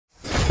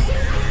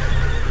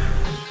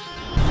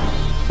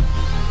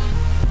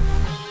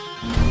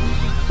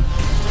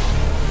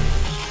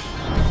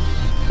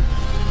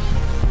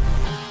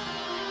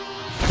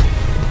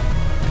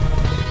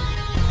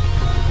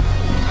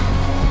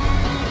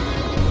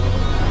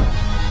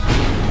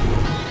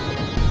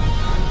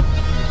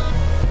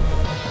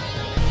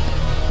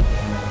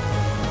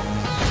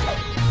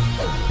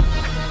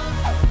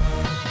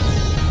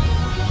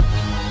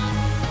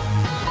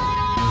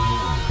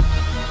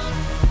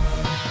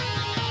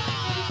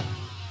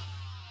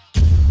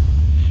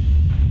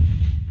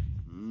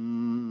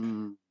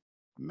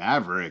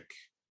Maverick.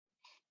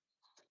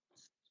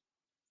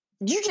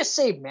 Did you just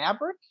say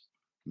Maverick?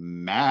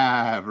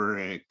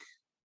 Maverick.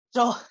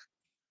 So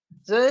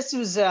this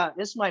is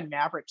my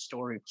Maverick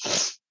story.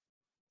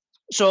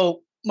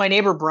 So my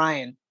neighbor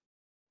Brian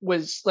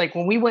was like,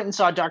 when we went and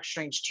saw Doctor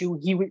Strange 2,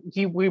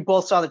 we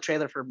both saw the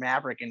trailer for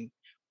Maverick, and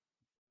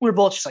we were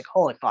both just like,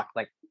 holy fuck,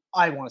 like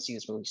I want to see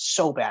this movie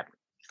so badly.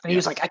 And he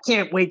was like, I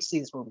can't wait to see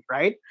this movie,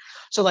 right?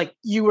 So like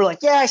you were like,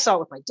 yeah, I saw it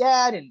with my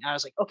dad, and I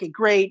was like, okay,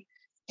 great.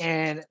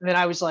 And then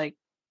I was like,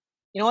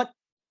 you know what?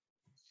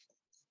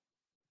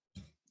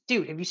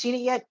 Dude, have you seen it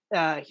yet?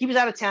 He was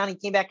out of town. He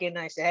came back in, and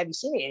I said, have you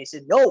seen it? And he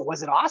said, no,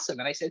 was it awesome?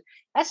 And I said,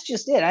 that's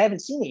just it. I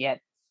haven't seen it yet.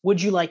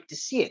 Would you like to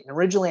see it? And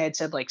originally I had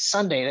said like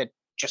Sunday that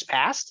just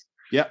passed.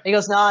 Yeah. He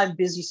goes, no, I'm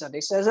busy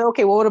Sunday. So I said,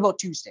 okay, well, what about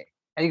Tuesday?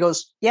 And he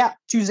goes, yeah,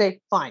 Tuesday,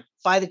 fine.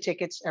 Buy the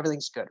tickets.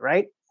 Everything's good,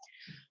 right?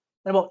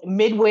 And about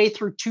midway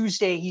through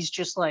Tuesday, he's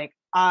just like,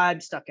 I'm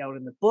stuck out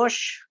in the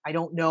bush. I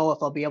don't know if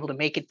I'll be able to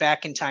make it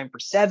back in time for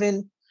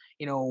 7.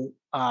 You know,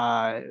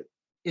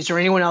 is there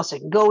anyone else I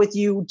can go with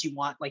you? Do you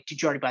want, like,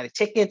 did you already buy the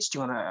tickets? Do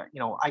you want to, you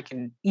know, I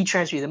can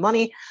e-transfer you the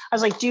money? I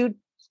was like, dude,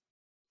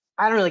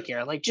 I don't really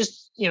care. Like,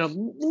 just, you know,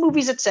 the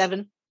movie's at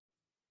 7.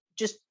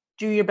 Just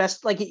do your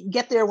best. Like,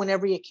 get there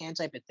whenever you can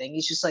type of thing.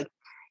 He's just like,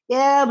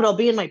 yeah, but I'll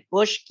be in my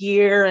bush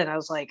gear. And I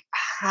was like,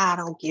 I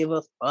don't give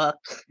a fuck.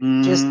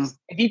 Just,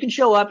 if you can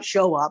show up,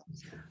 show up.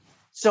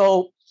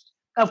 So,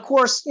 of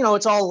course, you know,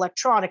 it's all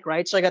electronic,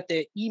 right? So I got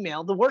the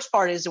email. The worst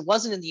part is it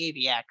wasn't in the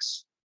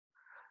AVX.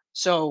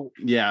 So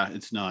yeah,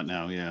 it's not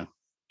now. Yeah.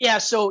 Yeah.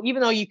 So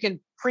even though you can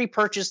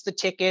pre-purchase the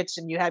tickets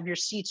and you have your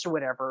seats or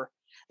whatever,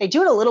 they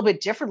do it a little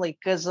bit differently,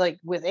 because like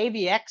with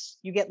AVX,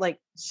 you get like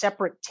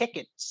separate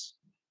tickets,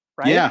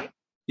 right? Yeah.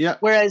 Yeah.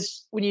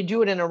 Whereas when you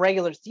do it in a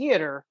regular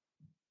theater,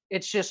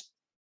 it's just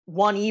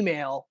one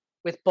email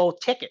with both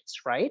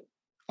tickets, right?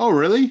 Oh,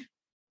 really?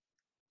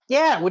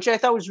 Yeah, which I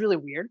thought was really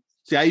weird.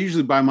 See, I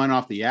usually buy mine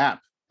off the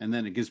app, and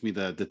then it gives me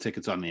the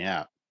tickets on the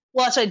app.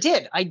 Well, that's what I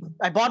did.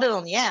 I bought it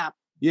on the app.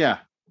 Yeah.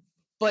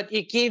 But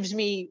it gives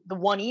me the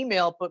one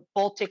email, but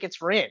both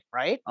tickets were in,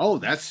 right? Oh,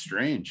 that's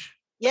strange.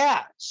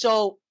 Yeah.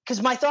 So,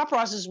 because my thought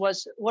process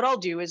was, what I'll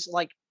do is,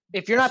 like,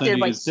 if you're not there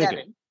by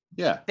 7,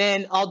 yeah,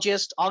 then I'll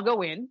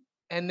go in,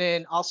 and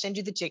then I'll send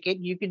you the ticket.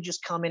 You can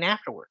just come in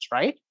afterwards,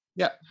 right?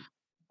 Yeah.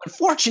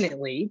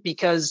 Unfortunately,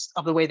 because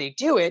of the way they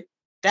do it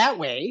that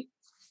way,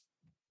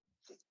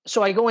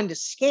 so I go in to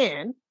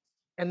scan,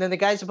 and then the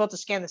guy's about to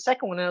scan the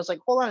second one, and I was like,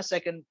 hold on a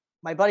second,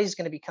 my buddy's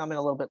going to be coming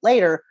a little bit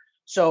later,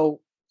 so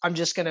I'm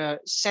just going to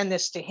send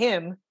this to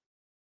him,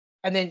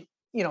 and then,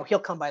 you know, he'll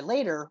come by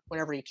later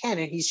whenever he can.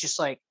 And he's just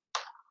like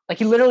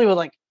he literally was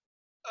like,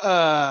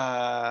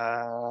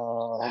 I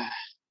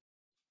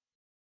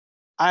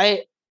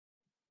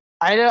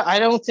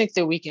don't think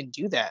that we can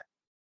do that.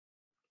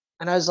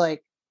 And I was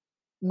like,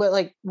 but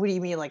like, what do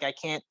you mean? Like, I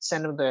can't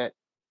send him the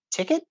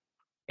ticket?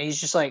 And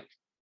he's just like,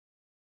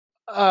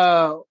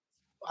 I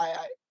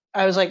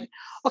was like,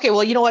 okay,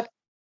 well, you know what?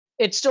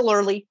 It's still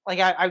early. Like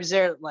I was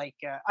there like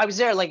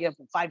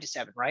 5 to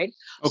 7, right?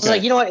 Okay. So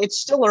like, you know what? It's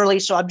still early,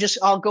 so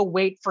I'll go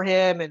wait for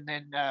him, and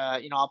then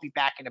you know, I'll be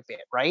back in a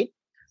bit, right?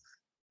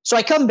 So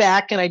I come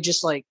back, and I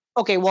just like,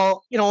 okay,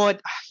 well, you know what?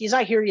 He's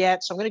not here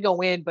yet, so I'm gonna go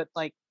in. But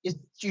like,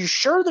 you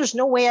sure there's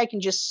no way I can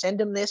just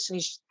send him this?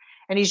 And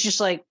he's just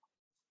like,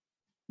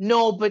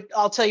 no, but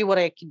I'll tell you what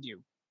I can do.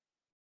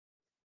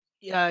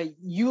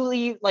 You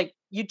leave, like,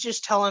 you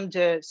just tell him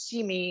to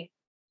see me,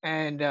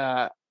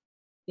 and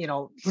you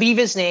know, leave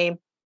his name,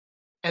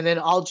 and then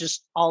I'll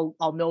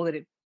know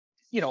that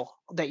you know,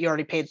 that you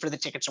already paid for the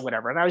tickets or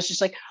whatever. And I was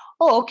just like,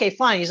 oh, okay,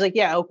 fine. He's like,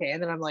 yeah, okay.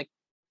 And then I'm like,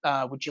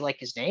 would you like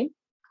his name?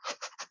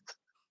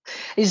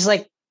 He's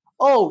like,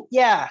 oh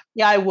yeah,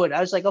 I would.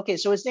 I was like, okay,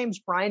 so his name's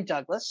Brian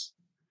Douglas.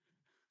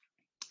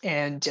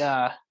 And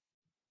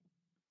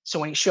so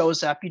when he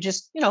shows up, you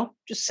just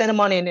send him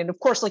on in. And of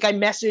course, like, I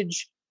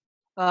message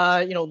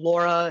you know,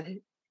 Laura,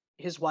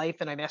 his wife,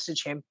 and I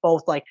message him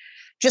both, like,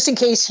 just in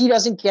case he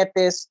doesn't get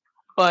this,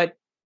 but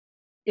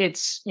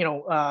it's, you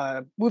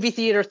know, movie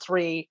theater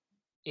 3,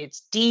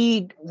 it's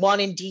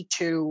D1 and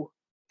D2.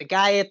 The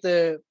guy at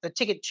the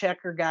ticket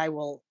checker guy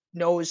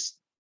knows,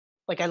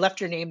 like, I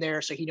left your name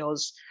there, so he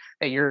knows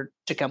that you're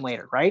to come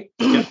later, right?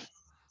 Yeah.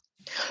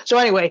 So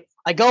anyway,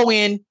 I go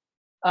in,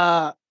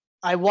 I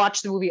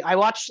watch the movie. I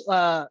watched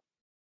the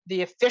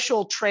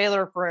official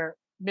trailer for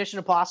Mission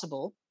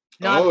Impossible.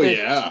 Not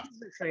the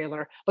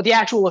trailer, but the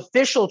actual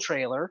official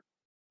trailer.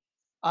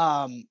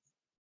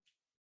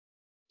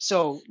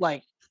 So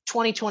like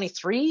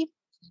 2023,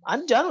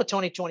 I'm done with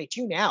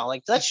 2022 now.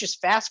 Like, let's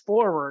just fast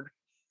forward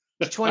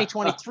to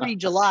 2023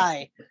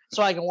 July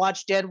so I can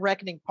watch Dead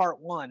Reckoning Part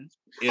 1.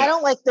 Yeah. I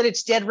don't like that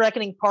it's Dead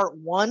Reckoning Part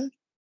 1,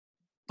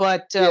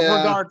 but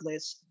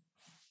regardless,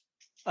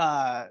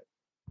 I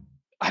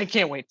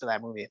can't wait for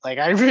that movie. Like,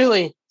 I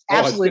really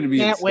absolutely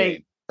can't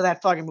wait for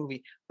that fucking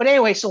movie. But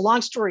anyway, so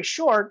long story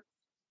short,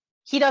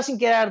 he doesn't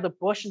get out of the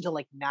bush until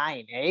like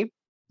 9, eh?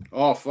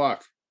 Oh,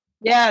 fuck.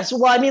 Yeah. So,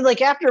 well, I mean, like,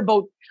 after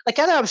about, like,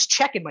 I was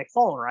checking my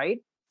phone, right?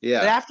 Yeah.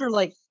 But after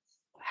like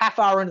half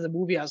hour into the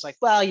movie, I was like,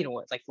 well, you know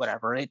what, like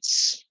whatever. It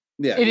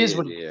is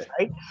what it is,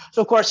 right?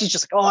 So of course he's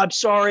just like, oh, I'm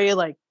sorry,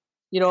 like,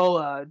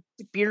 the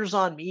beer's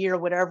on me or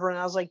whatever. And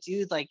I was like,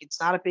 dude, like, it's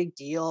not a big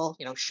deal.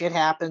 Shit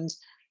happens.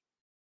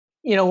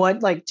 You know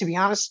what? Like, to be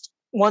honest,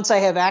 once I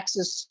have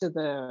access to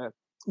the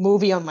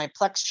movie on my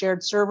Plex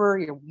shared server,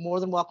 you're more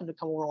than welcome to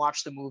come over and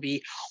watch the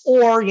movie.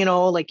 Or,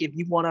 like if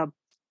you want to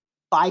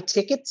buy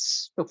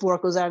tickets before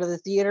it goes out of the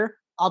theater,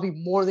 I'll be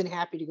more than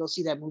happy to go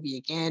see that movie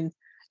again,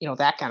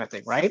 that kind of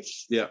thing, right?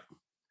 Yeah.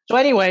 So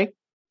anyway,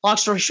 long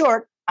story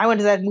short, I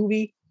went to that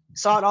movie,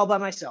 saw it all by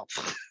myself.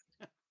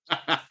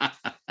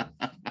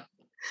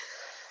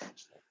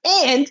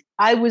 And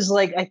I was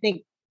like, I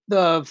think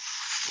the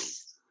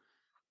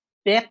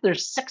fifth or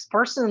sixth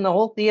person in the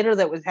whole theater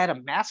that had a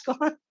mask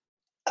on.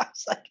 I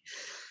was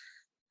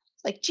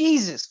like,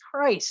 Jesus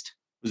Christ.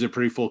 Was it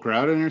pretty full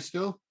crowd in there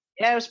still?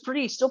 Yeah, it was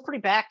still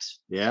pretty packed.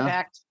 Yeah.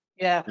 Packed.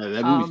 Yeah.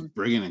 That movie's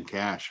bringing in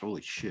cash.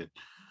 Holy shit.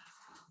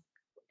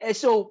 And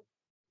so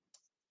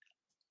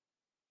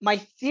my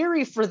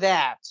theory for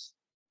that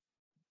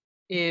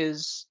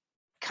is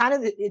kind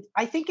of,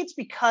 I think it's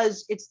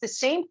because it's the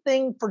same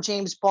thing for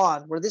James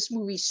Bond, where this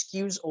movie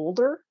skews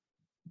older.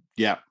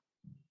 Yeah.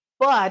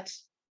 But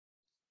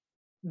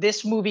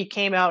this movie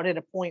came out at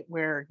a point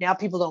where now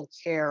people don't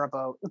care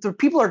about,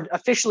 people are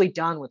officially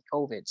done with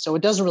COVID. So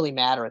it doesn't really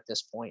matter at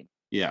this point.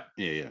 Yeah.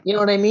 You know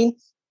what I mean?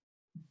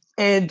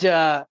 And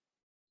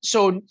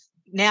so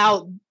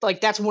now, like,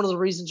 that's one of the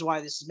reasons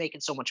why this is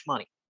making so much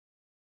money.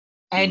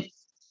 And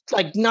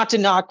like, not to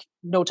knock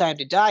No Time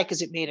to Die,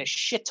 because it made a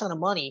shit ton of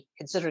money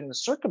considering the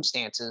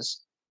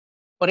circumstances,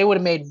 but it would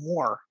have made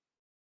more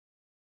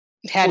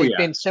had it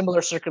been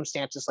similar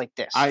circumstances like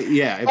this.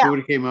 If it would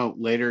have came out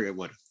later, it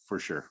would, for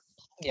sure.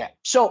 Yeah.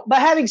 So, but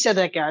having said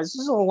that, guys, this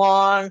is a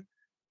long,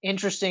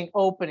 interesting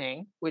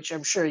opening, which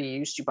I'm sure you're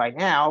used to by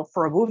now,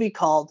 for a movie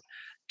called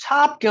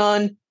Top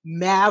Gun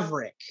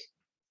Maverick.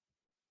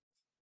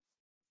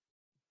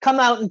 Come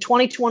out in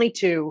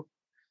 2022.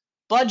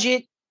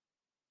 Budget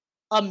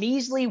a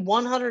measly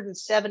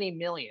 $170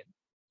 million.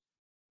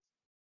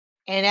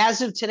 And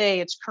as of today,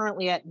 it's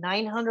currently at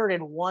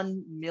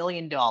 $901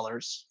 million,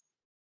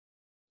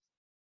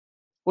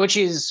 which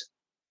is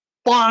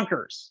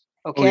bonkers.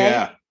 Okay. Oh,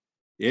 yeah.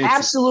 It's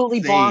absolutely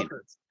insane.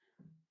 Bonkers.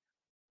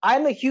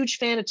 I'm a huge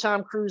fan of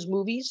Tom Cruise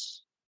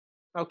movies.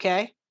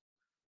 Okay.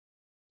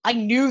 I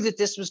knew that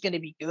this was going to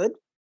be good.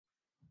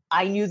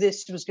 I knew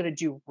this was going to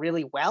do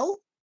really well,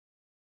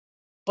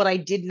 but I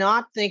did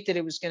not think that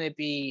it was going to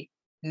be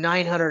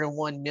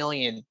 901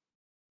 million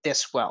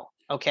this well.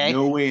 Okay.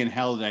 No way in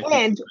hell did I think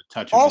and it would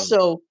touch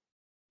also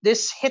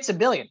this hits $1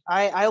 billion.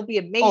 I'll be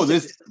amazed. Oh,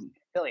 this if this $1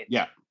 billion.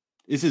 Yeah.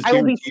 This is I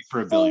will be guaranteed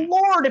for $1 billion.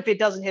 Lord, if it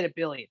doesn't hit $1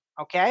 billion.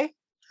 Okay.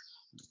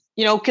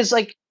 Because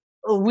like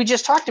we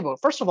just talked about,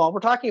 first of all, we're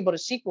talking about a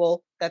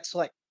sequel that's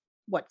like,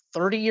 what,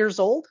 30 years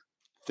old?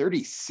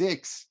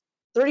 36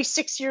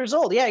 years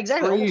old. Yeah,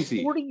 exactly. Crazy.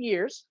 Almost 40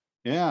 years.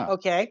 Yeah.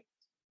 Okay.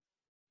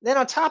 Then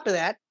on top of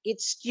that, it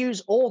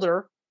skews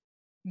older,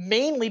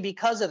 mainly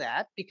because of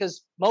that,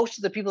 because most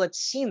of the people that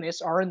seen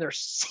this are in their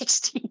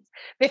 60s,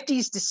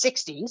 50s to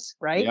 60s,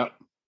 right? Yep.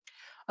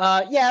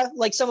 Yeah,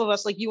 like some of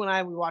us, like you and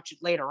I, we watch it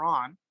later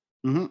on,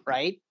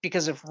 right?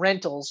 Because of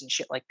rentals and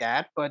shit like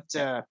that. But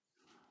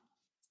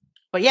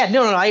yeah,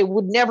 no, I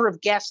would never have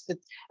guessed that.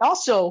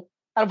 Also,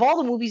 out of all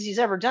the movies he's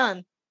ever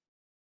done,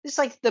 this is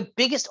like the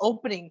biggest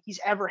opening he's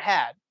ever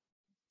had.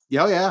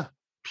 Yeah, yeah.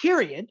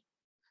 Period.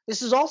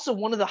 This is also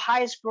one of the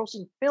highest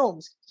grossing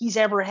films he's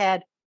ever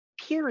had,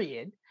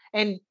 period.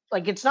 And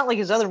like, it's not like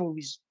his other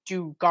movies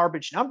do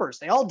garbage numbers.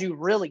 They all do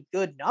really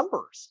good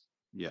numbers.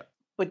 Yeah.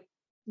 But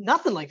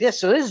nothing like this.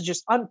 So this is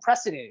just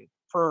unprecedented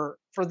for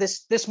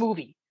this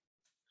movie.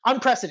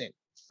 Unprecedented.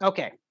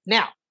 Okay.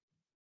 Now,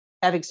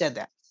 having said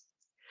that,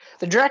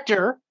 the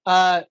director,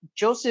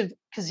 Joseph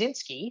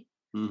Kosinski,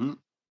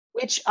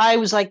 which I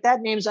was like,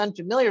 that name's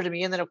unfamiliar to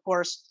me. And then, of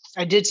course,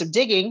 I did some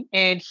digging,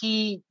 and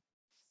he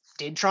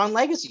did Tron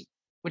Legacy,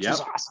 which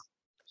was awesome.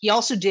 He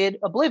also did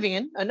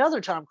Oblivion,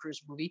 another Tom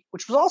Cruise movie,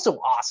 which was also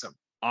awesome.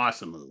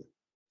 Awesome movie.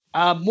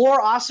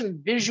 More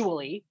awesome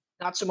visually,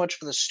 not so much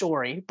for the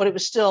story, but it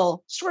was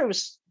still, story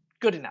was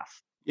good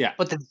enough. Yeah.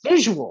 But the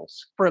visuals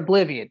for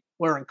Oblivion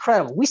were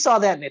incredible. We saw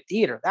that in the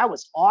theater. That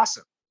was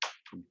awesome.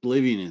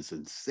 Oblivion is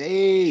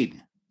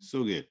insane.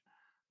 So good.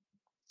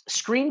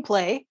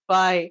 Screenplay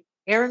by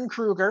Aaron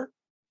Kruger,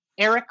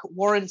 Eric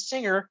Warren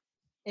Singer,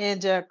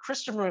 and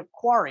Christopher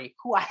McQuarrie,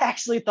 who I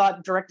actually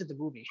thought directed the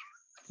movie.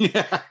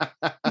 Yeah.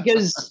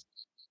 Because,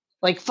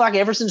 like, fuck,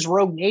 ever since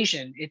Rogue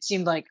Nation, it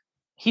seemed like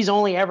he's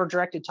only ever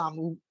directed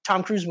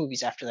Tom Cruise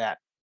movies after that.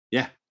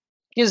 Yeah.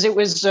 Because it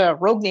was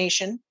Rogue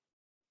Nation,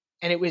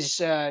 and it was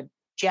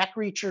Jack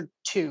Reacher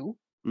 2,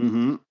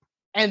 and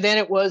then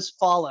it was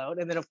Fallout,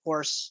 and then, of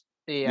course,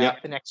 the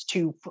next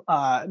two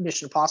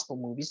Mission Impossible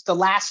movies. The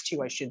last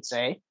two, I should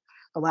say.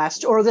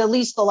 At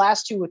least the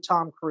last two with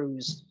Tom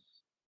Cruise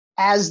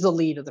as the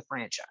lead of the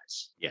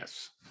franchise.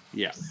 Yes.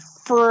 Yeah.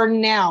 For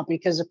now,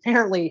 because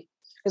apparently,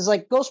 because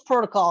like Ghost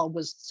Protocol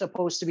was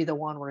supposed to be the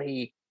one where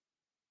he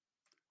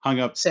hung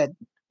up. Said,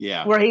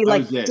 Yeah. where he that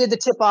like was it. did the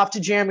tip off to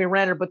Jeremy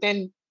Renner, but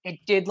then it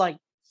did like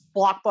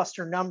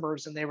blockbuster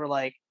numbers, and they were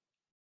like,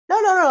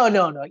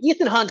 no.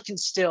 Ethan Hunt can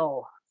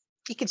still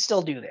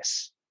do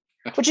this,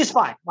 which is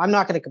fine. I'm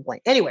not going to complain.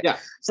 Anyway, Yeah.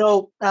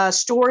 so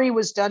story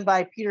was done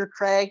by Peter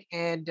Craig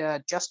and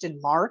Justin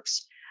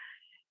Marks.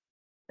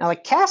 Now the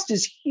cast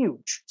is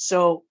huge,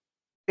 so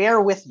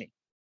bear with me.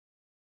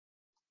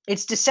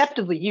 It's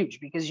deceptively huge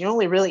because you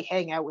only really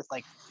hang out with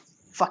like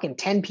fucking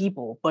 10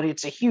 people, but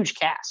it's a huge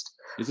cast.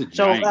 It's a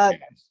giant cast.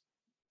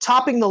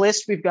 Topping the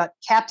list, we've got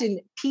Captain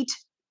Pete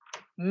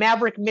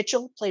Maverick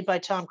Mitchell, played by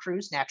Tom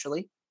Cruise,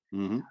 naturally.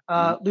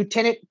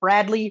 Lieutenant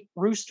Bradley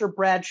Rooster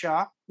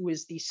Bradshaw, who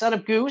is the son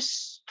of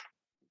Goose.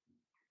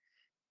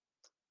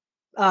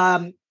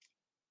 I'm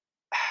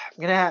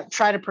going to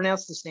try to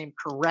pronounce this name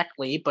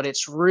correctly, but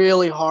it's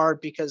really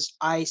hard because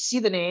I see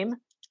the name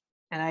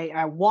and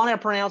I want to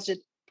pronounce it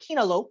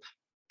Penelope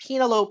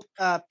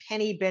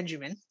Penny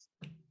Benjamin.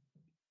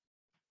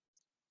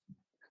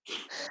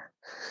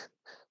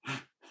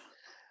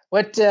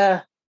 What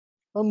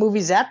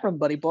movie's that from,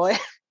 buddy boy?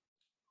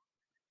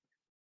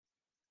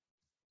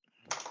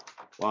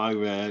 Wow,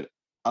 man.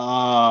 Come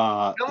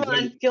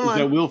on. Is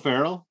that Will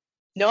Ferrell?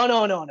 No.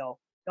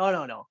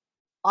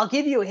 I'll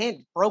give you a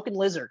hint. Broken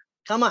Lizard.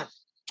 Come on.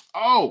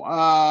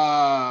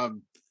 Oh,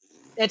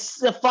 it's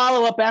the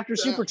follow-up after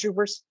Super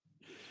Troopers.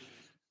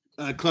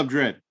 Club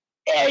Dread.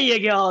 There you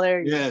go.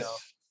 There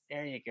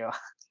you go.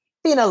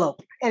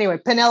 Penelope. Anyway,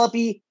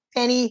 Penelope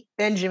Penny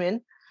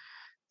Benjamin,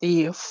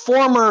 the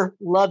former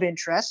love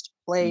interest,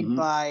 played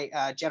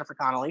by Jennifer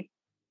Connelly.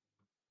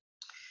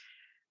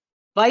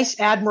 Vice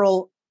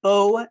Admiral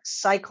Bo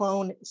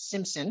Cyclone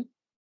Simpson,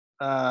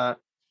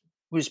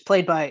 who's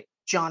played by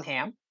John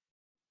Hamm.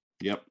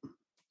 Yep.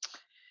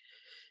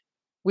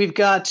 We've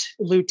got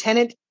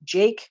Lieutenant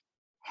Jake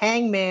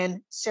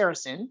Hangman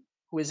Saracen,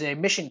 who is a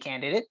mission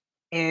candidate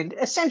and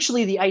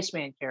essentially the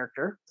Iceman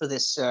character for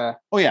this.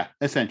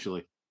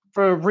 Essentially.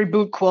 For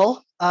Reboot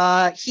Quill.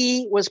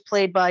 He was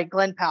played by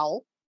Glenn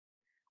Powell.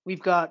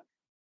 We've got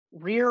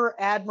Rear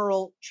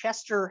Admiral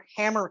Chester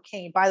Hammer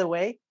Kane. By the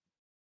way,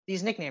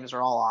 these nicknames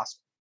are all awesome.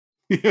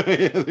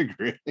 Yeah, they're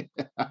great.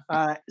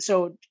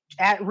 So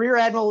at Rear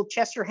Admiral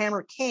Chester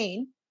Hammer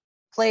Kane,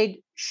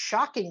 played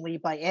shockingly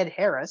by Ed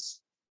Harris.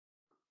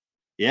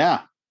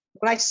 Yeah.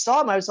 When I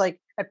saw him, I was like,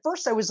 at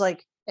first I was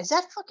like, is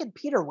that fucking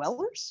Peter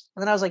Wellers?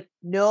 And then I was like,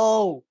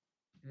 no,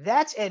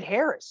 that's Ed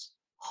Harris.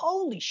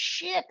 Holy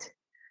shit.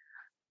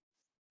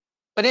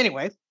 But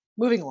anyway,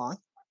 moving along.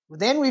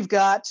 Then we've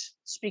got,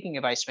 speaking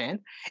of Iceman,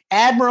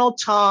 Admiral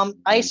Tom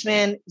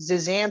Iceman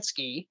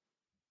Zizansky,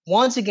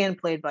 once again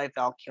played by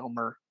Val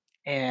Kilmer.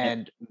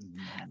 And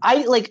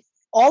I like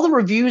all the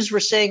reviews were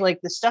saying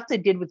like the stuff they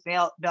did with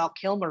Val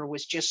Kilmer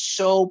was just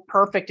so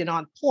perfect and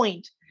on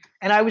point.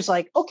 And I was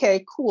like,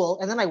 okay, cool.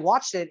 And then I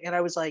watched it and I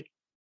was like,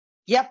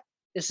 yep,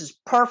 this is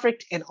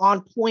perfect and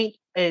on point.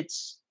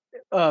 It's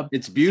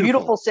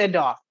beautiful send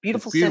off.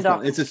 Beautiful send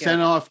off. It's a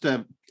send off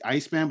to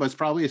Iceman, but it's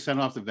probably a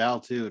send off to Val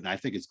too. And I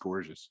think it's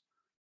gorgeous.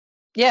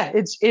 Yeah,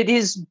 it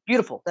is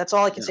beautiful. That's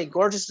all I can say.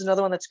 Gorgeous is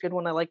another one that's a good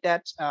one. I like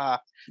that. So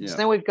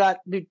then we've got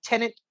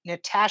Lieutenant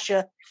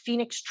Natasha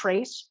Phoenix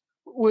Trace,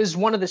 was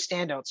one of the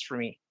standouts for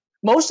me.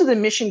 Most of the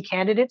mission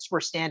candidates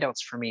were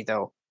standouts for me,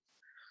 though.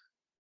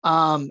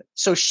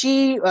 So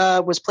she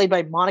was played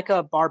by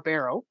Monica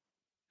Barbero.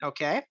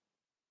 Okay.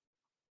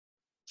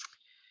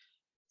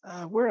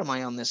 Where am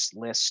I on this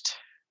list?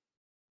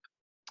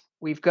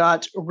 We've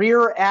got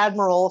Rear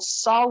Admiral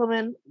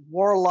Solomon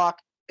Warlock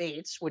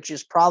Bates, which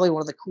is probably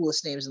one of the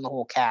coolest names in the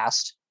whole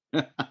cast.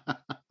 And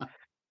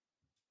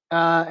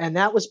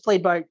that was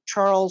played by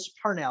Charles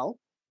Parnell.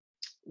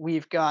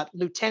 We've got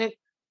Lieutenant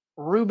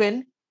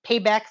Ruben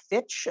Payback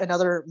Fitch,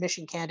 another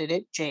mission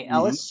candidate, Jay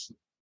Ellis.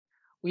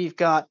 We've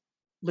got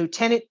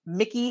Lieutenant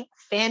Mickey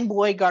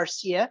Fanboy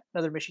Garcia,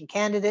 another mission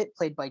candidate,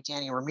 played by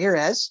Danny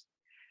Ramirez.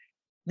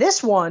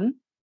 This one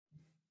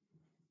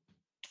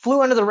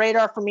flew under the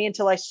radar for me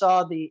until I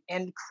saw the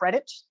end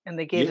credit and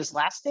they gave his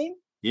last name.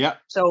 Yeah.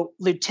 So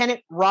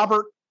Lieutenant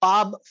Robert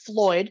Bob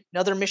Floyd,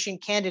 another mission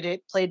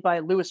candidate, played by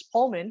Lewis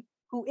Pullman,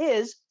 who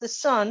is the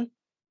son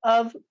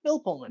of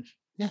Bill Pullman.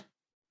 Yeah.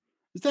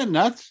 Is that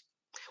nuts?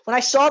 When I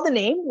saw the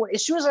name,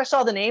 as soon as I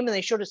saw the name and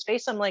they showed his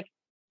face, I'm like,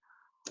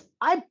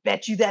 I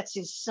bet you that's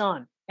his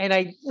son. And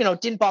I,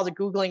 didn't bother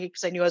Googling it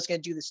because I knew I was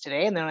going to do this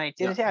today. And then I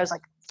did it. I was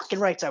like, fucking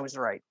right. I was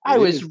right. I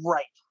was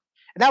right.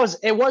 And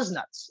it was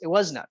nuts. It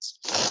was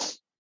nuts.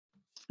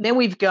 Then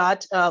we've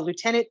got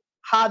Lieutenant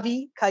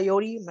Javi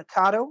Coyote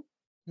Mikado,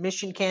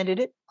 mission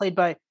candidate, played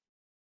by,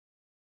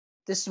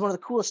 this is one of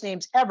the coolest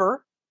names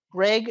ever,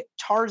 Greg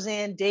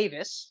Tarzan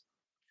Davis.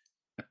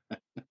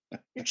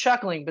 You're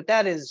chuckling, but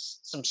that is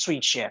some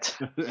sweet shit.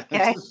 Okay?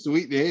 That's a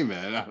sweet name,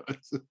 man.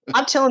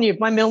 I'm telling you, if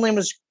my middle name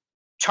was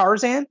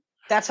Tarzan,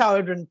 that's how I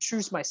would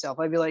introduce myself.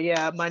 I'd be like,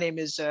 yeah, my name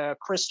is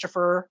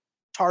Christopher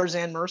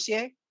Tarzan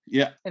Mercier.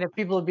 Yeah. And if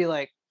people would be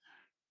like,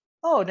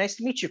 oh, nice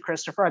to meet you,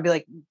 Christopher, I'd be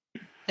like,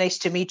 nice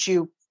to meet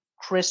you,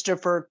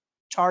 Christopher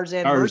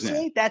Tarzan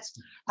Mercier. That's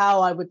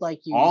how I would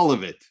like you all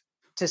of it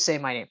to say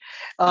my name.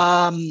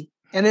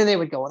 And then they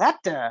would go, well,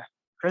 that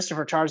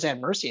Christopher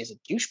Tarzan Mercy is a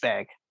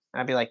douchebag.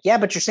 And I'd be like, yeah,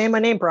 but you're saying my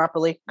name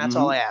properly. That's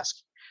all I ask.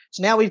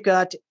 So now we've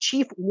got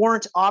Chief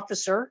Warrant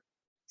Officer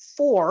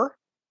 4,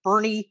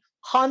 Bernie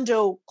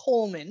Hondo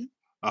Coleman.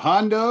 A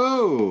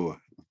Hondo.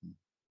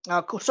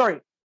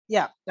 Sorry.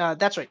 Yeah,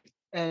 that's right.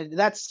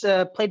 That's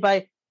played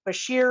by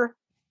Bashir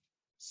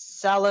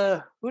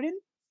Salahuddin.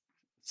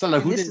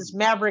 And this is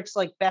Maverick's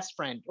like best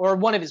friend, or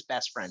one of his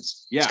best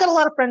friends. Yeah. He's got a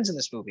lot of friends in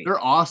this movie.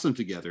 They're awesome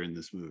together in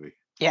this movie.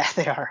 Yeah,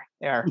 they are.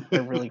 They're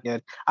really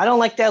good. I don't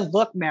like that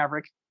look,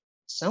 Maverick.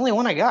 It's the only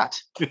one I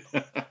got.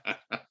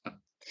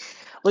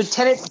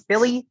 Lieutenant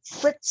Billy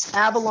Fritz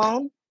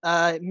Avalon,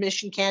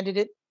 mission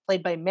candidate,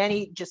 played by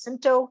Manny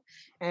Jacinto.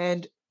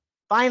 And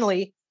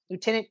finally,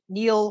 Lieutenant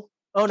Neil.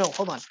 Oh, no,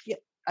 hold on. Yeah,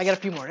 I got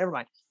a few more. Never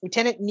mind.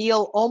 Lieutenant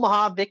Neil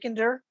Omaha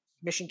Vikander,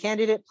 mission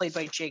candidate, played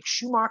by Jake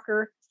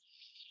Schumacher.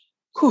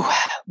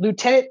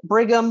 Lieutenant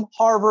Brigham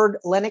Harvard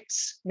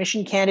Lennox,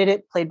 mission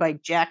candidate, played by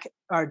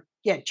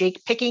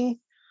Jake Picking.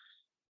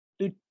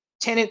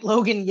 Lieutenant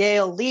Logan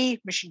Yale Lee,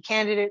 mission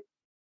candidate,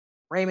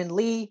 Raymond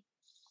Lee.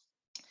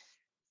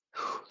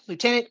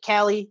 Lieutenant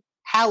Callie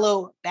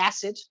Hallow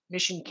Bassett,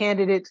 mission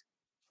candidate,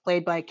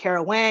 played by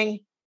Kara Wang.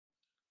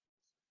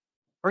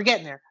 We're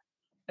getting there.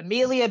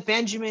 Amelia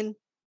Benjamin,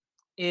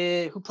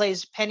 who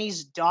plays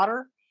Penny's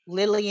daughter,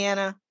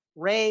 Liliana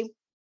Ray.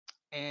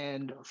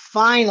 And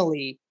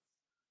finally,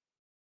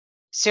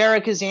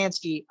 Sarah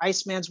Kazansky,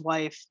 Iceman's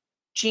wife,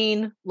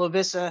 Jean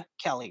Lovisa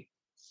Kelly.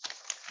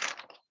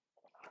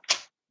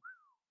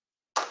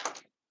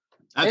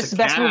 It's the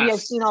best movie I've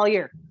seen all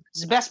year.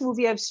 It's the best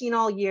movie I've seen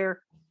all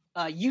year.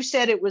 You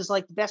said it was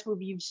like the best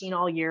movie you've seen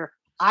all year.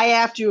 I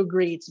have to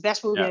agree. It's the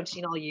best movie I've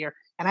seen all year.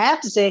 And I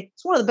have to say,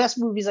 it's one of the best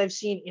movies I've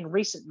seen in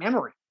recent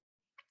memory.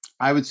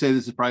 I would say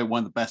this is probably one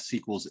of the best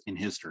sequels in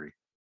history.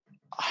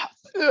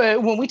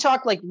 When we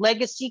talk like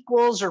Lego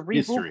sequels or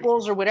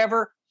reboots or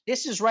whatever,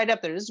 this is right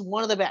up there. This is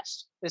one of the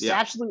best. This is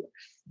absolutely,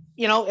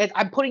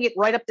 I'm putting it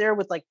right up there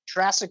with like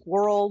Jurassic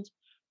World,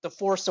 The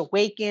Force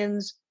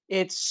Awakens.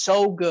 It's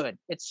so good.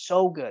 It's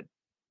so good.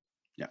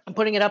 Yeah. I'm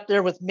putting it up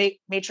there with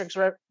Matrix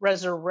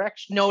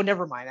Resurrection. No,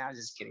 never mind. I was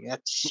just kidding.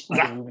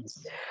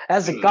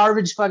 That's a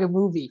garbage fucking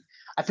movie.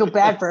 I feel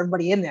bad for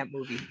everybody in that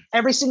movie.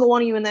 Every single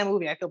one of you in that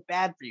movie, I feel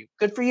bad for you.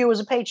 Good for you as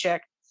a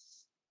paycheck.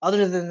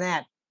 Other than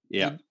that,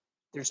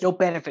 there's no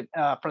benefit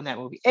from that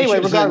movie. Anyway,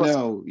 regardless,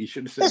 you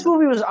should have said this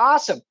movie was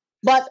awesome.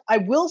 But I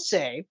will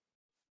say,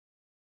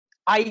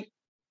 I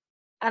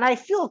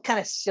feel kind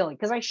of silly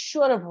because I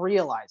should have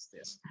realized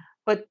this.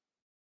 But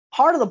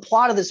part of the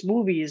plot of this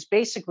movie is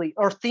basically,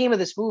 or theme of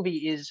this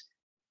movie is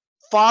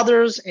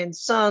fathers and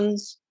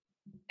sons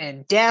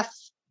and death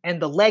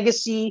and the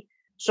legacy.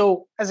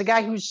 So as a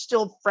guy who's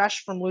still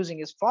fresh from losing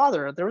his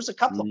father, there was a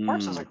couple of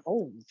parts I was like,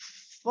 oh,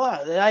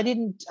 fuck, I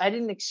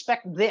didn't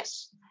expect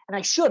this. And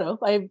I should have.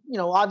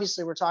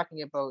 Obviously we're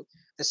talking about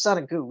the son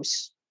of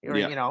Goose,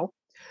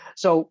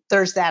 so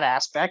there's that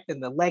aspect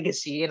and the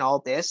legacy and all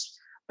this.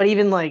 But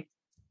even like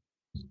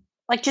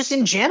just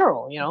in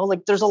general,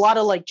 like there's a lot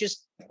of like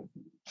just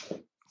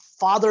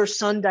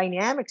father-son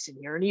dynamics in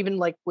here. And even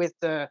like with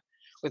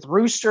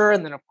Rooster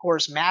and then of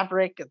course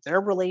Maverick and their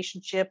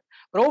relationship.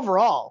 But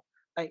overall,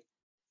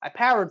 I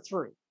powered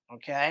through.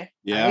 Okay.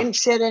 Yeah. I didn't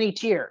shed any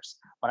tears,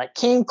 but I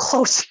came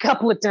close a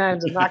couple of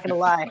times. I'm not going to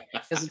lie,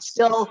 because it's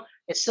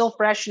still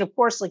fresh. And of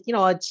course,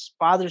 it's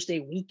Father's Day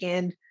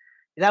weekend.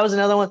 That was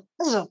another one.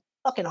 This is a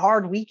fucking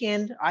hard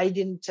weekend. I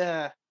knew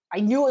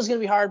it was going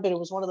to be hard, but it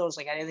was one of those,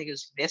 I didn't think it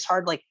was this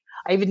hard.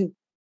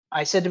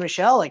 I said to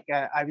Michelle,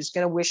 I was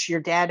going to wish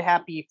your dad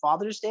happy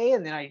Father's Day.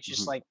 And then I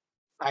just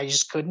I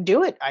just couldn't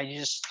do it. I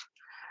just,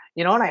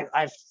 and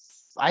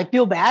I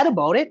feel bad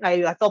about it.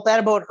 I felt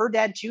bad about her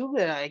dad too.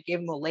 I gave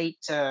him a late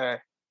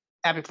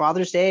happy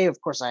Father's Day.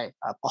 Of course, I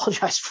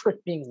apologize for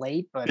it being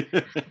late, but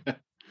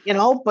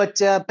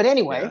but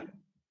anyway,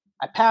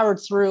 I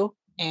powered through,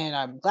 and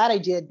I'm glad I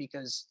did,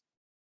 because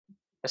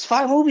this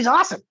fucking movie's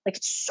awesome.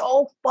 It's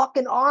so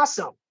fucking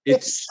awesome.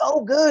 It's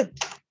so good.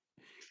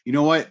 You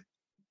know what?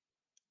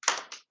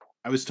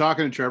 I was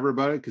talking to Trevor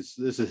about it because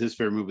this is his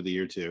favorite movie of the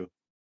year too.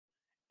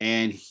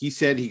 And he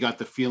said he got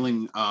the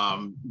feeling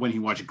when he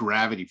watched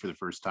Gravity for the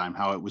first time,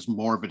 how it was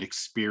more of an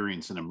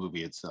experience than a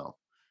movie itself.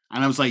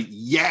 And I was like,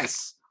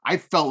 yes, I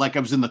felt like I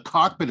was in the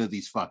cockpit of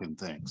these fucking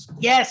things.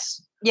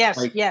 Yes.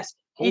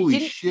 Holy it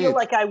didn't shit. feel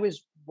like I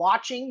was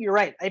watching. You're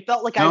right. I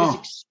felt like I was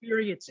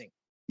experiencing.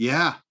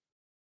 Yeah.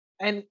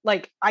 And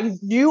I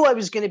knew I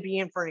was going to be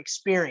in for an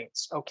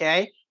experience.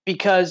 Okay.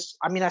 Because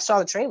I saw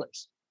the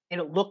trailers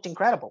and it looked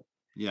incredible.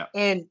 Yeah.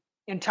 And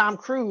Tom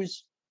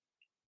Cruise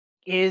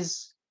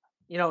is,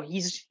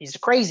 he's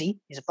crazy.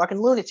 He's a fucking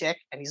lunatic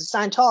and he's a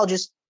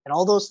Scientologist and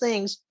all those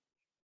things.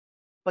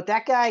 But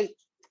that guy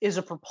is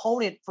a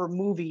proponent for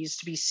movies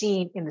to be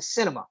seen in the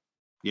cinema.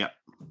 Yeah.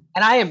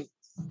 And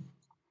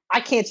I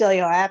can't tell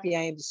you how happy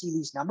I am to see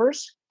these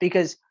numbers,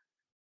 because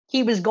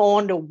he was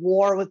going to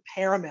war with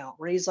Paramount,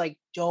 where he's like,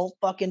 don't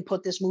fucking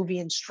put this movie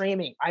in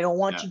streaming. I don't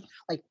want you,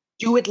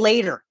 do it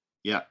later.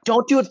 Yeah.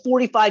 Don't do it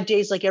 45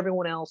 days like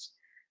everyone else.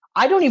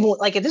 I don't even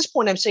like at this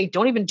point. I'm saying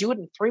don't even do it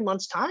in 3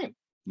 months' time.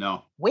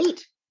 No.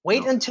 Wait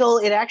until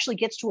it actually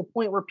gets to a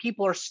point where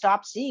people are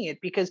stopped seeing it,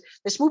 because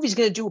this movie's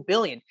going to do $1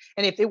 billion.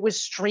 And if it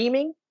was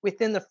streaming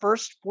within the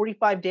first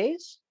 45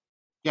 days,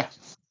 Yeah.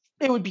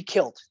 it would be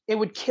killed. It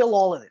would kill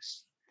all of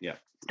this. Yeah.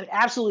 It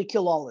absolutely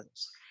kill all of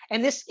this.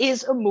 And this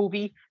is a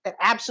movie that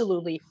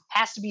absolutely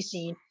has to be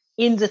seen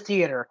in the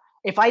theater.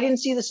 If I didn't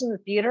see this in the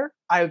theater,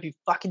 I would be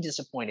fucking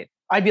disappointed.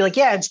 I'd be like,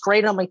 yeah, it's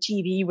great on my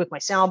TV with my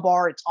sound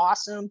bar. It's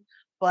awesome.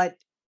 But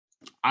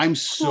I'm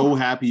so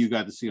happy you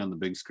got to see it on the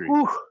big screen.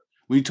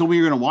 When you told me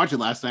you were going to watch it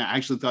last night, I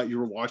actually thought you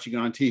were watching it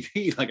on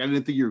TV. Like, I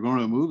didn't think you were going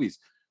to the movies.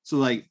 So,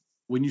 like,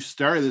 when you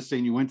started this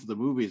thing, you went to the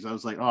movies. I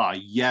was like, oh,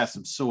 yes,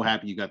 I'm so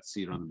happy you got to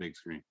see it on the big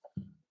screen.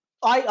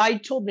 I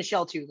told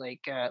Michelle too,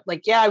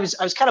 yeah, I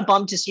was kind of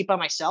bummed to see it by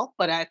myself,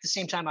 but at the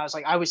same time, I was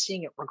like, I was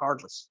seeing it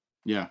regardless.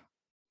 Yeah.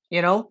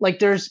 You know, like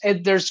there's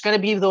going to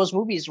be those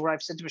movies where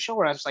I've said to Michelle,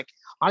 where I was like,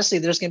 honestly,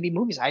 there's going to be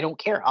movies I don't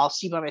care. I'll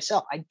see by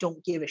myself. I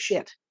don't give a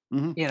shit.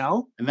 Mm-hmm. You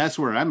know, and that's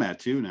where I'm at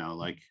too now.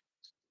 Like,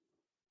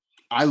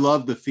 I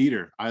love the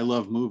theater. I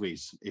love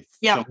movies. If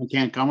someone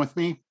can't come with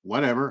me,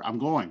 whatever, I'm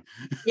going.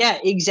 Yeah,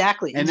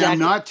 exactly. And I'm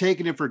not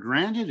taking it for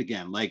granted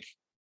again. Like,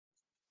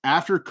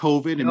 after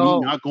COVID and me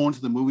not going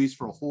to the movies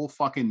for a whole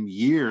fucking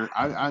year,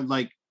 I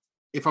like,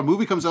 if a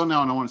movie comes out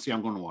now and I want to see,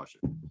 I'm going to watch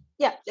it.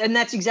 Yeah, and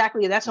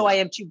that's how I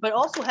am too. But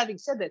also, having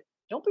said that,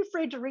 don't be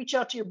afraid to reach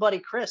out to your buddy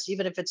Chris,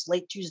 even if it's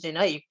late Tuesday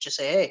night. You can just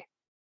say,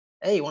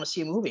 hey, you want to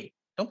see a movie?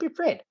 Don't be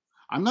afraid.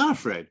 I'm not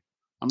afraid.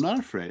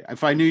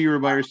 If I knew you were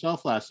by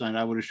yourself last night,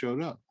 I would have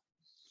showed up.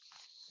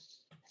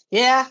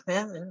 Yeah.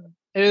 They'd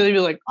be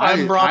like,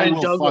 I'm Brian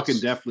Douglas. Fucking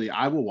definitely,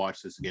 I will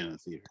watch this again in the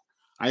theater.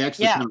 I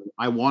actually,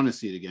 I want to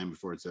see it again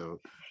before it's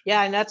out.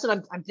 Yeah, and that's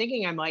what I'm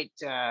thinking. I might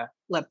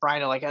let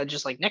Brian know. Like, I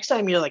just like next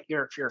time if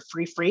you're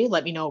free,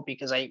 let me know,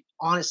 because I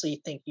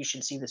honestly think you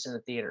should see this in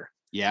the theater.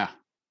 Yeah.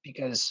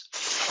 Because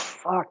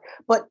fuck,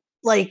 but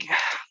like,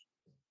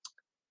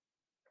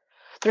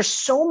 there's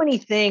so many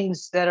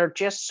things that are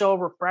just so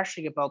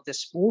refreshing about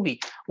this movie.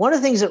 One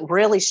of the things that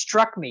really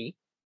struck me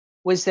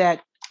was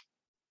that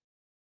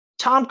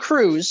Tom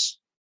Cruise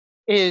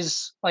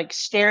is like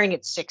staring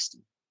at 60,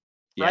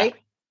 right?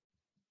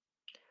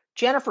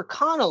 Jennifer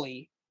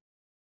Connelly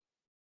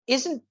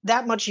isn't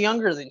that much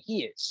younger than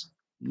he is.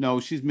 No,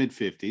 she's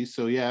mid-50s.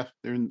 So yeah,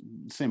 they're in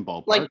the same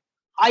ballpark.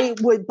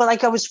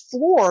 Like, I was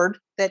floored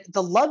that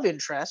the love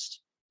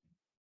interest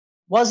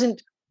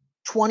wasn't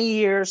 20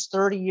 years,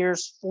 30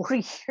 years,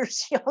 40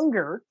 years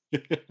younger.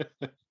 You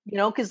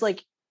know, because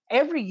like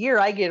every year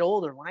I get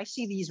older, when I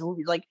see these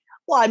movies, like,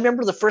 well, I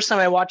remember the first time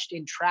I watched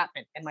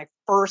Entrapment, and my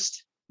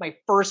first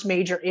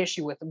major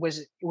issue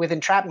with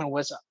Entrapment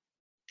was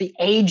the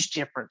age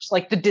difference,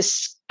 like the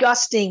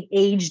disgusting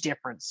age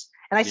difference.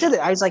 And I said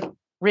that, I was like,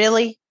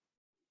 really?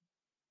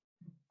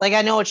 Like,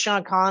 I know it's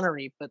Sean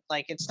Connery, but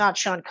like, it's not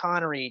Sean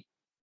Connery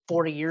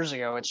 40 years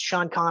ago. It's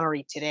Sean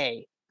Connery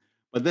today.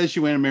 But then she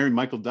went and married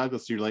Michael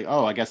Douglas. So you're like,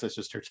 oh, I guess that's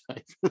just her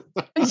type.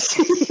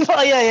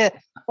 Well, yeah.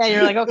 And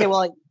you're like, okay,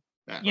 well,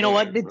 you know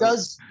what? It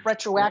does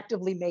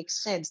retroactively make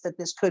sense that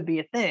this could be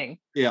a thing.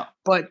 Yeah.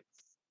 But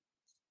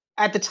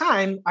at the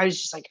time, I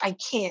was just like, I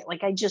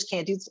just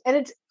can't do this. And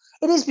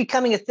it is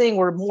becoming a thing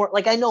where more,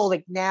 like, I know,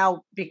 like,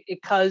 now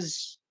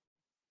because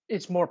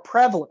it's more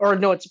prevalent, or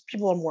no, it's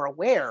people are more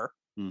aware,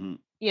 you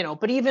know,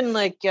 but even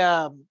like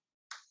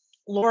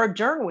Laura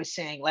Dern was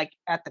saying, like,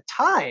 at the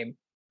time,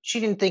 she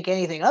didn't think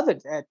anything of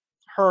it, that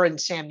her and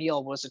Sam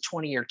Neill was a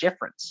 20-year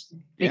difference,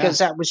 because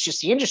that was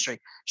just the industry.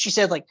 She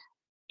said, like,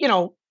 you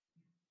know,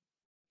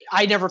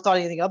 I never thought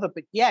anything of it,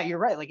 but yeah, you're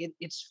right. Like,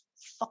 it's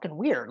fucking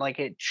weird. Like,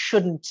 it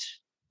shouldn't,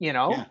 you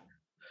know,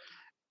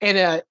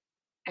 and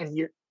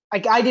you're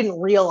like, I didn't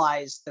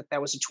realize that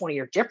was a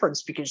 20-year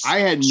difference, because I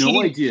had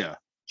no idea.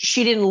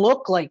 She didn't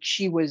look like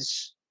she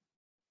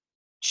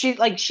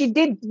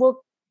did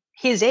look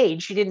his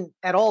age. She didn't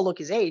at all look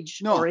his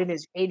age, or in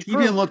his age group.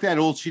 He didn't look that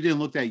old. She didn't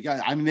look that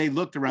young. I mean, they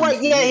looked around. Right,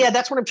 yeah.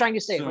 That's what I'm trying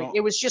to say. So, like, it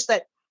was just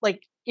that,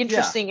 like,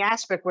 interesting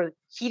aspect where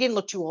he didn't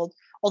look too old.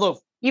 Although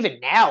even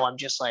now, I'm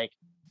just like,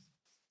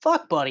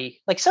 fuck,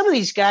 buddy. Like, some of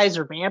these guys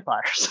are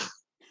vampires.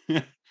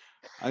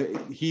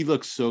 He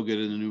looks so good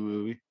in the new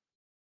movie.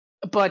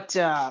 But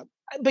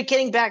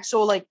getting back,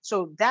 so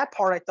that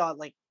part, I thought,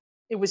 like,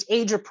 it was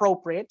age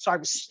appropriate. So I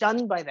was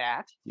stunned by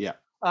that. Yeah.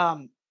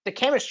 The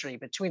chemistry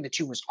between the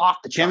two was off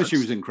the charts. Chemistry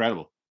was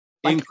incredible.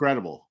 Like,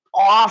 incredible.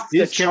 Off the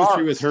charts. His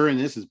chemistry with her in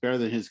this is better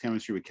than his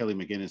chemistry with Kelly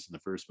McGinnis in the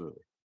first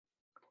movie.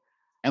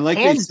 And like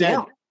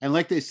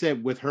they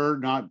said, with her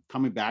not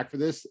coming back for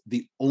this,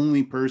 the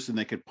only person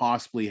that could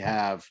possibly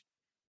have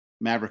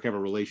Maverick have a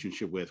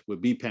relationship with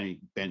would be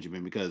Penny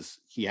Benjamin, because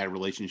he had a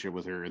relationship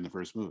with her in the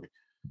first movie.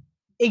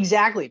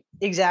 Exactly.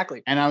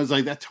 And I was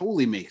like, that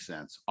totally makes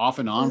sense. Off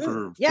and on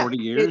for 40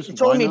 years. It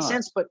totally made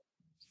sense. But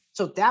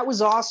so that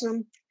was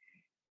awesome.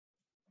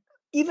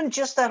 Even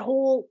just that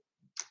whole,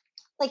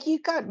 like, you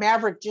got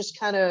Maverick just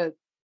kind of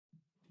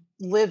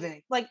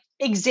living. Like,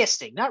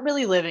 existing, not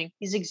really living.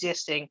 He's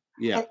existing.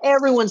 Yeah. And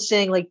everyone's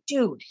saying, like,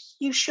 dude,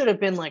 you should have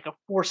been like a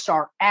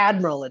 4-star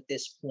admiral at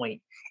this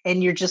point,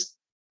 and you're just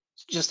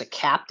a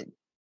captain,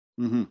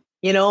 Mm-hmm.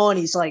 you know. And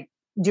he's like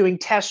doing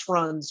test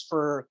runs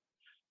for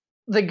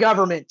the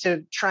government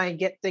to try and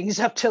get things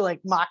up to like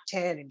Mach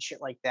 10 and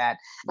shit like that.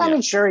 Yeah. I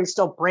mean, sure, he's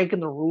still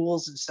breaking the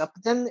rules and stuff,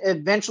 but then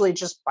eventually it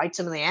just bites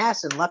him in the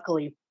ass. And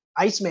luckily,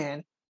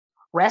 Iceman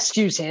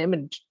rescues him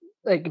and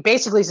like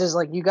basically says,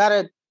 like, you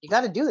gotta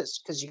do this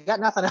because you got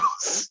nothing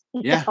else.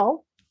 Yeah. You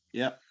know?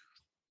 Yeah.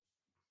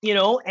 You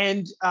know,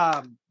 and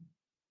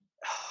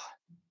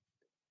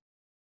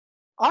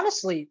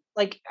honestly,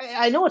 like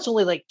I know it's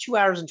only like 2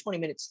 hours and 20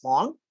 minutes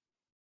long.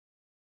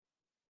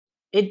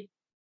 It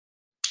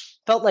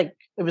felt like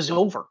it was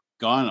over.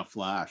 Gone a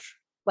flash.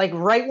 Like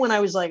right when I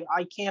was like,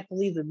 I can't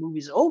believe the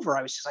movie's over,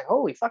 I was just like,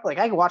 holy fuck, like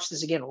I can watch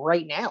this again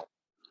right now.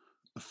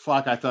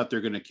 Fuck, I thought they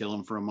were gonna kill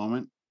him for a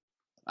moment.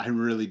 I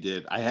really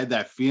did. I had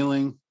that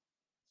feeling.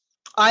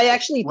 I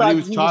actually when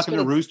thought he was talking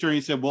to Rooster, and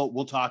he said, "Well,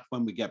 we'll talk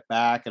when we get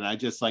back." And I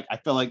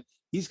felt like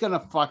he's gonna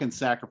fucking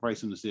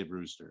sacrifice him to save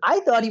Rooster.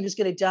 I thought he was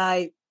gonna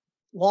die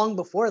long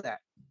before that.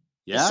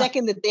 Yeah. The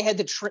second that they had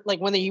to like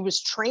when he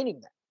was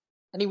training them,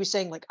 and he was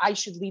saying like, I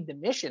should lead the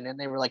mission, and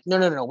they were like,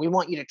 no, we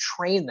want you to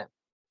train them.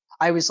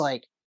 I was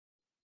like,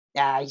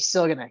 yeah, he's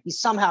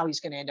somehow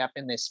gonna end up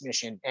in this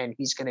mission and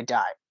he's gonna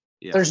die.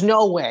 Yeah. There's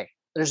no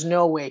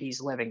way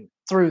he's living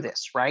through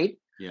this, right?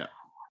 Yeah.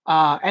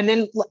 And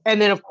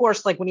then of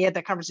course, like when he had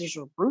that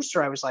conversation with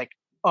Brewster, I was like,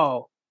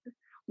 oh,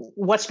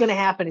 what's going to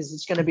happen is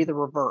it's going to be the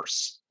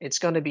reverse. It's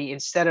going to be,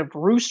 instead of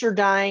Rooster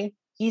dying,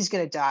 he's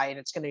going to die, and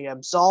it's going to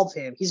absolve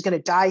him. He's going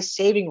to die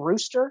saving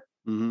Rooster.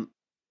 Mm-hmm.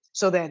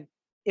 So then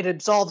it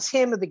absolves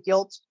him of the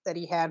guilt that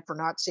he had for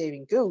not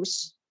saving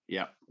Goose.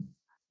 Yeah.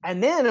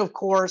 And then, of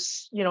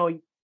course, you know,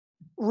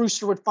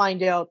 Rooster would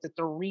find out that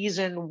the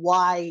reason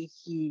why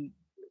he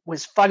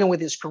was fucking with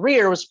his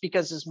career was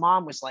because his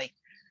mom was like,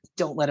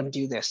 don't let him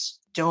do this.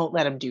 Don't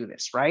let him do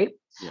this. Right.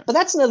 Yeah. But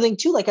that's another thing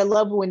too. Like, I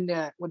love when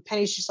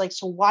Penny's just like,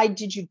 so why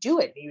did you do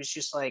it? And he was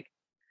just like,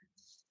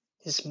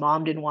 his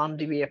mom didn't want him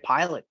to be a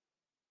pilot.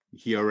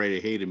 He already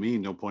hated me.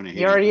 No point in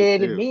hating. He already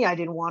hated me. I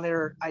didn't want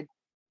her.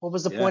 What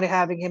was the point of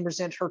having him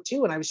resent her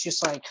too? And I was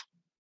just like,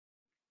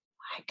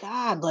 my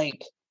God,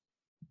 like,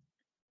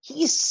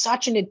 he's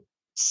such an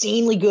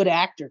insanely good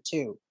actor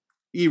too.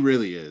 He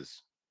really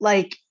is.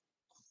 Like,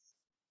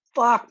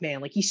 fuck,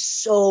 man, like he's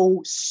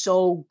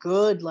so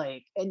good.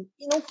 Like, and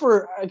you know,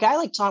 for a guy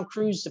like Tom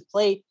Cruise to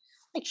play,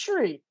 like,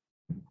 sure,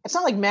 it's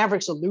not like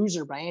Maverick's a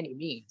loser by any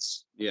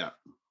means. Yeah.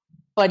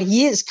 But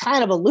he is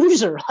kind of a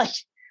loser.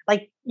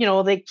 Like, you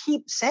know, they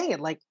keep saying it,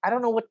 like, I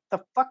don't know what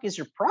the fuck is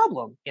your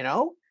problem, you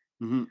know?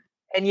 Mm-hmm.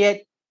 And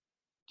yet,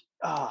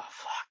 oh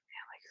fuck,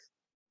 man, like,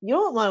 you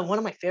know what, one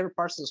of my favorite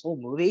parts of this whole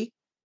movie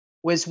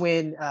was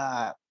when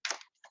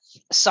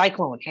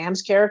Cyclone,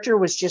 Ham's character,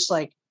 was just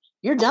like,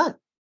 you're done.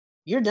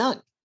 You're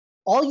done.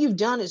 All you've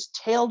done is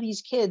tell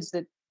these kids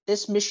that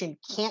this mission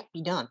can't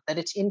be done, that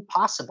it's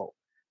impossible.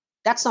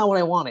 That's not what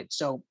I wanted.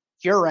 So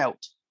you're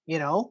out, you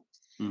know?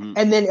 Mm-hmm.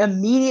 And then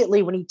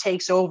immediately when he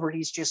takes over,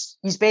 he's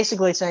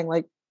basically saying,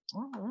 like,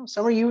 oh,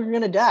 some of you are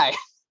going to die.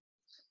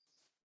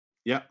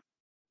 Yeah.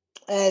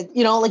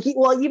 You know, like,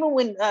 well, even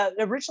when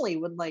originally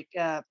when like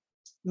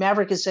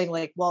Maverick is saying,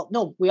 like, well,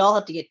 no, we all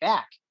have to get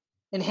back.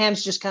 And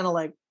Ham's just kind of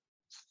like,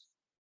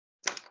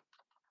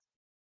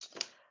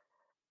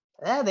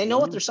 yeah, they know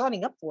what they're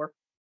signing up for.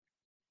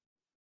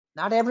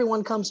 Not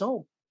everyone comes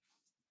home.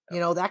 You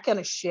know, that kind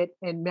of shit.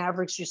 And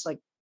Maverick's just like,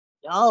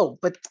 no.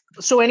 But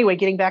so anyway,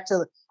 getting back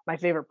to my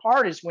favorite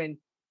part is when,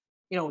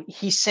 you know,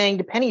 he's saying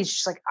to Penny, he's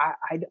just like,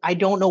 I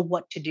don't know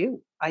what to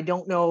do. I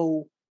don't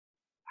know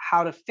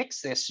how to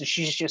fix this. And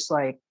she's just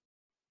like,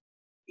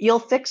 you'll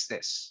fix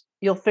this.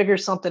 You'll figure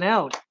something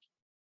out.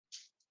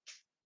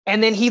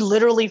 And then he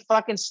literally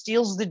fucking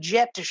steals the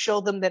jet to show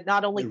them that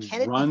not only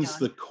can it runs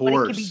be done, the course,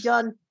 but it can be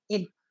done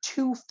in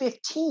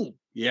 2:15.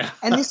 Yeah.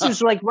 And this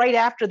was like right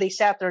after they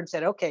sat there and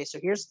said, okay, so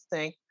here's the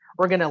thing.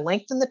 We're going to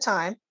lengthen the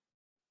time.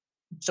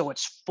 So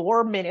it's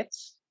 4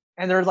 minutes.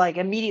 And they're like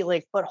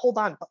immediately, but hold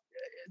on,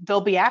 they'll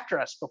be after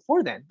us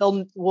before then.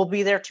 We'll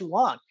be there too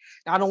long.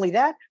 Not only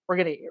that, we're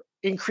going to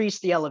increase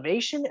the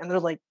elevation. And they're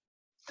like,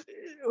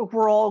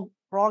 we're all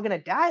going to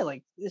die.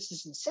 Like, this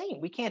is insane.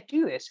 We can't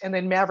do this. And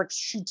then Maverick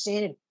shoots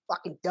in and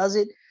fucking does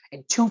it.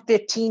 And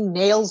 2:15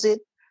 nails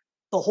it.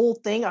 The whole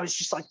thing. I was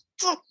just like,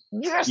 fuck,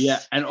 yes. Yeah.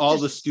 And all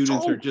the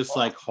students are just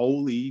like,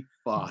 holy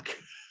fuck.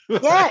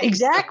 Yeah,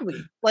 exactly.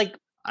 Like,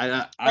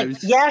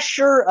 yeah,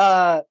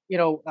 sure. You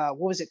know, what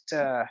was it?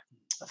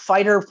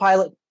 Fighter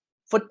pilot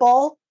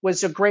football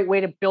was a great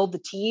way to build the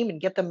team and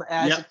get them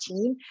as a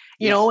team,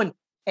 you know,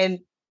 and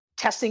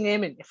testing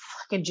them and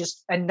fucking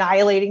just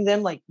annihilating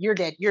them. Like, you're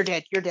dead, you're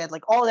dead, you're dead.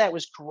 Like, all of that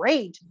was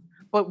great.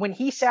 But when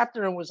he sat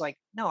there and was like,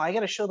 no, I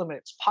got to show them that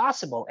it's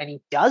possible. And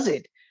he does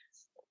it.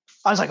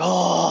 I was like,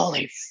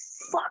 holy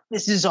fuck,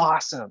 this is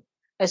awesome.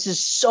 This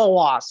is so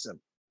awesome.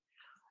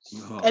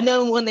 Oh, and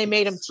then when they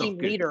made him team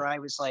leader, I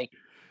was like,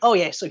 Oh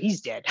yeah, so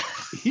he's dead.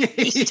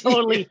 He's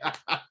totally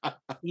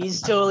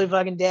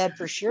fucking dead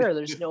for sure.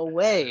 There's no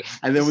way.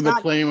 And then when the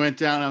plane went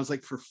down, I was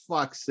like, for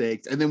fuck's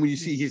sake. And then when you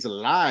see he's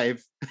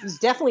alive, he's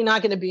definitely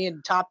not going to be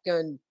in Top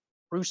Gun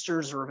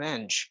Rooster's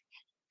Revenge.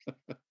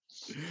 I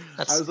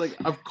was like,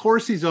 of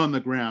course he's on the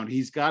ground.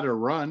 He's got to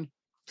run.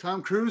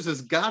 Tom Cruise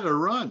has got to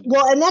run.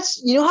 Well, and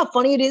that's, you know how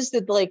funny it is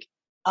that, like,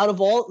 out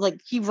of all,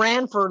 like, he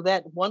ran for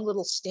that one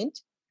little stint.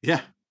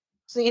 Yeah.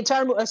 So the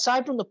entire,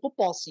 aside from the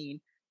football scene,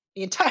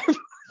 the entire,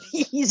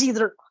 he's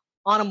either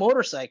on a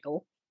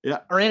motorcycle,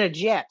 or in a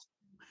jet,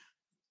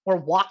 or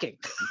walking.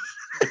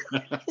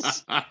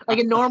 Like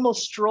a normal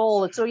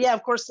stroll. And so, yeah,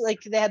 of course,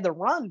 like, they had the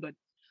run, but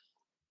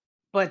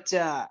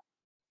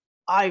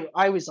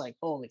I was like,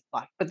 holy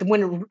fuck. But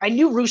when I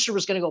knew Rooster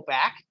was going to go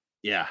back.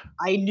 Yeah.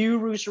 I knew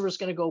Rooster was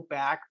going to go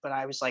back, but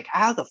I was like,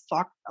 how the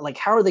fuck? Like,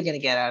 how are they going to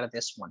get out of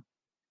this one?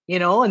 You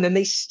know, and then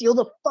they steal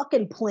the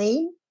fucking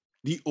plane.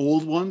 The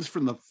old ones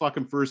from the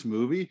fucking first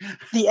movie.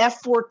 The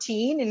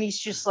F-14. And he's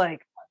just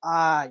like,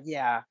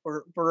 yeah,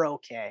 we're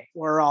okay.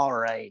 We're all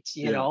right.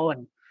 You know,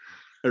 and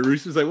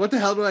Rooster's like, what the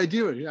hell do I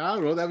do? I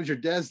don't know. That was your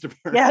dad's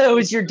department. Yeah, that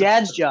was your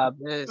dad's job.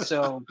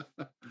 So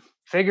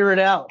figure it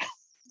out.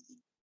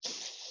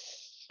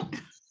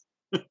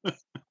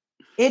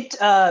 It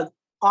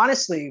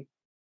honestly,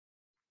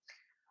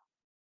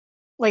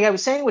 like I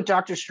was saying with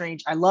Doctor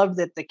Strange, I love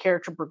that the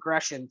character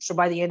progression. So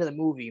by the end of the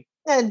movie,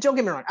 and don't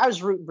get me wrong, I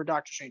was rooting for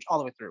Doctor Strange all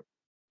the way through.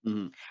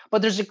 Mm-hmm.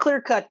 But there's a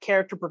clear-cut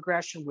character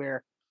progression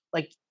where,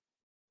 like,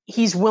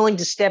 he's willing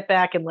to step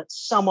back and let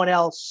someone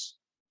else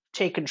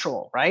take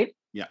control, right?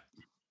 Yeah.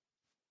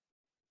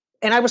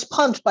 And I was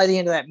pumped by the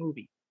end of that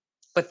movie.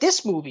 But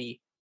this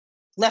movie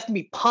left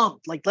me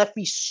pumped, like left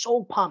me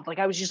so pumped. Like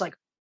I was just like,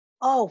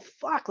 oh,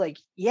 fuck. Like,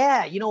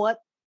 yeah, you know what?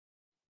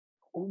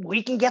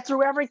 We can get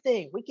through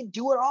everything. We can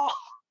do it all.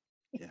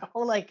 You know,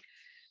 like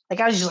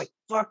I was just like,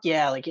 fuck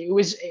yeah. Like it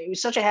was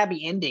such a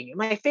happy ending. And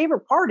my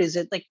favorite part is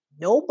that, like,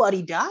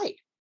 nobody died.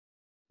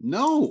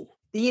 No.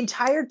 The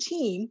entire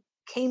team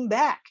came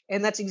back.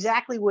 And that's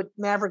exactly what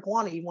Maverick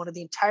wanted. He wanted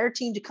the entire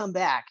team to come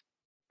back.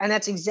 And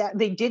that's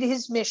they did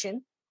his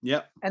mission.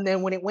 Yep. And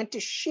then when it went to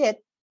shit,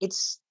 it's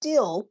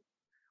still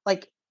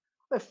like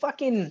a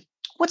fucking,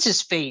 what's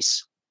his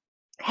face?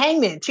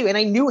 Hangman too. And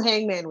I knew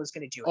Hangman was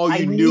going to do it. Oh,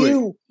 you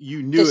knew it.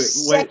 You knew it.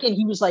 Second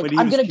he was like,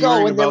 I'm going to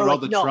go. And about all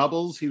the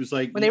troubles, he was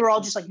like, when they were all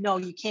just like, no,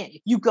 you can't.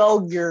 If you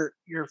go, you're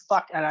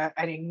fucked. And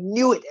I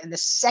knew it. And the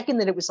second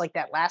that it was like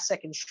that last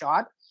second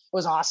shot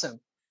was awesome.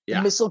 Yeah.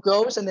 The missile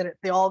goes and then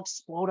they all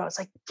explode. I was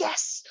like,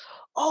 yes.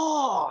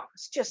 Oh,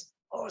 it's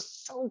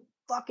so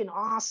fucking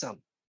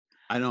awesome.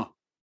 I know.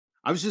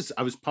 I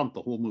was pumped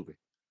the whole movie.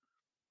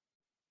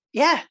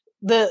 Yeah.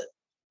 And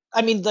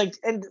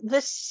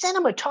the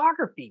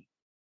cinematography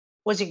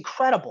was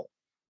incredible.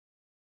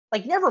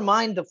 Like, never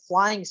mind the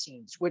flying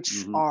scenes,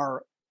 which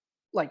are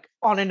like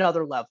on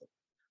another level,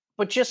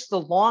 but just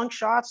the long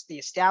shots, the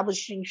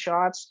establishing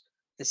shots,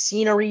 the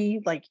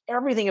scenery, like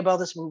everything about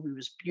this movie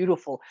was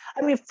beautiful.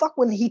 I mean, fuck,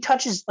 when he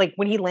touches, like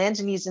when he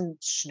lands and he's in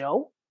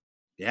snow.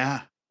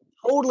 Yeah.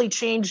 Totally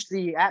changed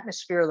the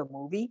atmosphere of the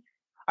movie.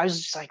 I was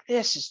just like,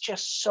 this is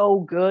just so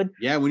good.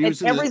 Yeah, when he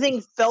was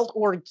everything felt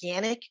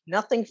organic.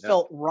 Nothing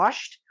felt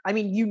rushed. I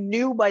mean, you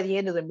knew by the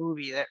end of the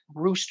movie that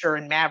Rooster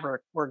and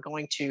Maverick were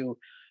going to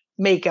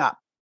make up.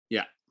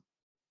 Yeah.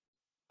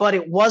 But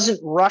it wasn't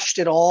rushed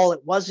at all.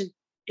 It wasn't.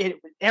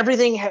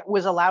 Everything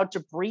was allowed to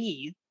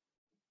breathe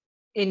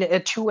in a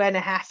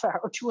 2.5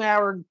 hour or 2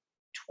 hour,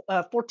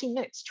 14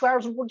 minutes, 2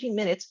 hours and 14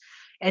 minutes,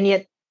 and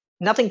yet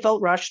nothing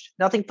felt rushed.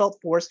 Nothing felt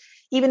forced.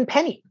 Even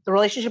Penny, the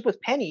relationship with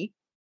Penny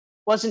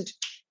wasn't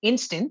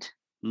instant.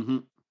 Mm-hmm.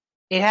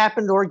 It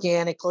happened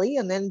organically,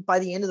 and then by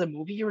the end of the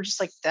movie, you were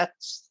just like,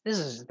 this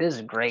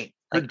is great.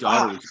 Her like,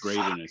 daughter was great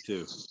in it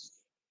too.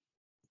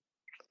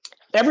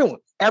 Everyone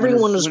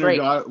was great.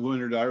 When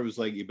her daughter was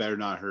like, you better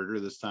not hurt her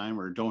this time,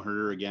 or don't hurt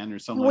her again, or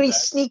something when like he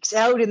sneaks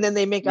out and then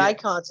they make eye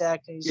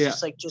contact and he's Yeah.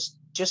 just like,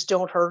 just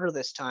don't hurt her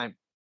this time.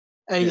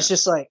 And he's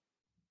just like,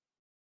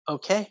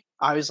 okay.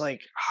 I was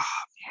like,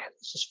 oh man,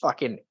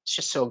 it's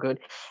just so good.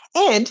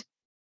 And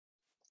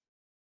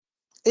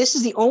this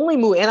is the only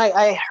movie, and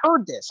I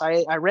heard this.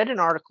 I read an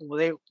article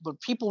where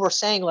people were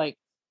saying, like,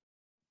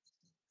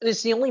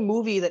 it's the only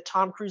movie that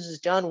Tom Cruise has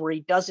done where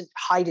he doesn't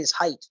hide his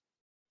height.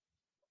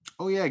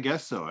 Oh yeah, I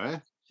guess so, eh?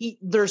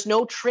 There's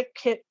no trick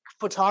kit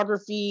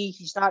photography.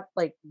 He's not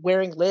like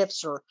wearing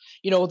lifts, or,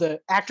 you know, the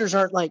actors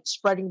aren't like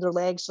spreading their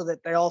legs so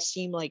that they all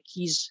seem like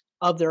he's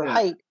of their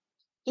height.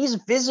 He's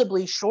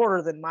visibly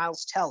shorter than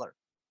Miles Teller.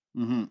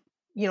 Mm-hmm.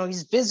 You know,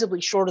 he's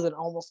visibly shorter than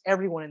almost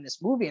everyone in this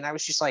movie. And I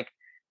was just like,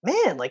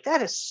 man, like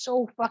that is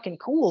so fucking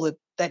cool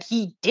that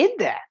he did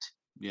that.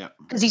 Yeah.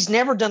 Because he's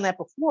never done that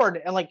before.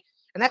 And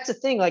that's the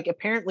thing, like,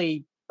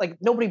 apparently, like,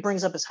 nobody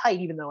brings up his height,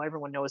 even though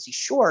everyone knows he's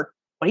short,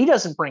 but he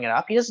doesn't bring it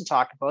up. He doesn't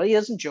talk about it. He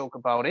doesn't joke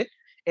about it.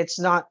 It's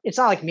not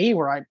like me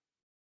where I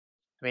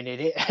mean,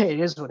 it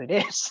is what it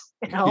is,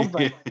 you know,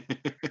 but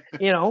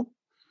you know,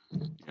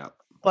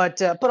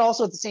 but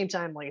also at the same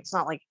time, like, it's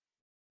not like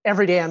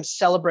every day I'm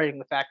celebrating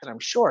the fact that I'm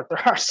short.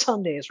 There are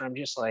some days where I'm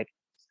just like,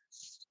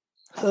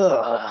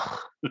 Ugh.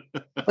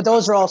 But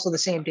those are also the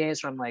same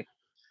days where I'm like,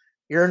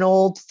 you're an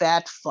old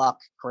fat fuck,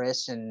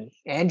 Chris, and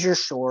you're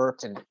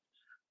short, and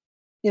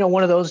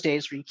one of those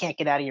days where you can't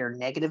get out of your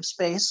negative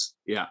space.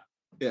 Yeah.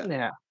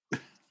 Yeah.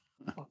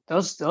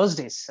 Those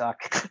days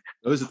suck.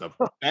 Those are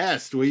the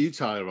best. What are you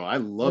talking about? I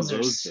love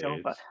those days.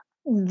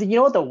 You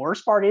know what the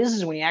worst part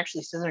is when you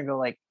actually sit there and go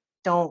like,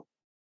 don't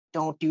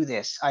do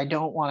this. I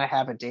don't want to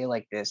have a day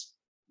like this.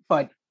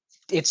 But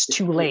it's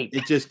too late.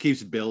 It just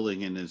keeps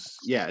building, and it's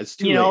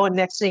too late. And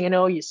next thing you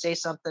know, you say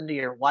something to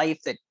your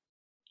wife that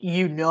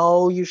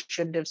you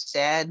shouldn't have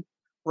said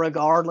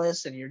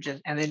regardless, and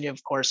then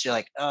of course you're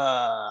like,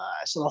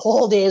 so the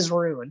whole day is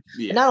ruined.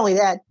 Yeah. And not only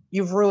that,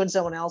 you've ruined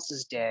someone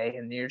else's day,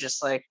 and you're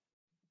just like,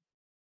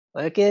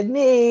 look at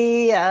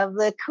me, I'm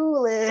the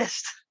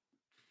coolest.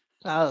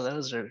 Oh,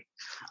 those are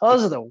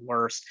the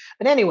worst.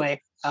 But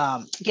anyway,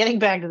 getting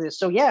back to this.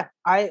 So yeah,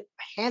 I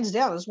hands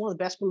down, this is one of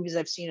the best movies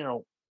I've seen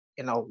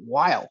in a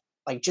while.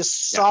 Like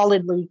just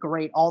solidly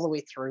great all the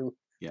way through.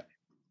 Yeah.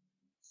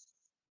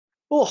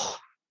 Oh.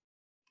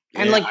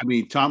 And I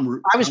mean,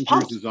 Tom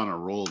Cruise is on a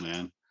roll,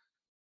 man.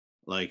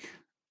 Like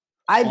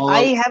I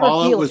have a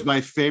feeling. It was my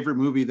favorite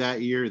movie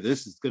that year.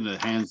 This is gonna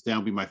hands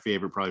down be my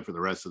favorite probably for the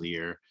rest of the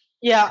year.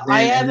 Yeah,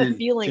 I have a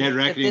feeling. Dead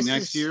Reckoning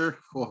next year.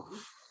 Oh,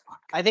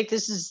 I think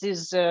this is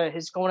his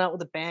going out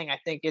with a bang. I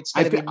think it's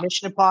going to be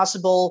Mission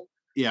Impossible.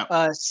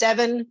 Yeah.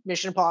 7,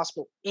 Mission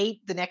Impossible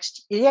 8 the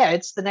next. Yeah,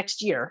 it's the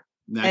next year.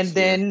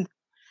 Then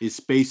his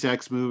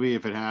SpaceX movie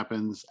if it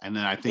happens, and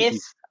then I think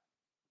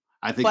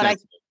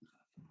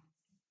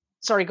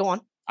sorry, go on.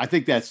 I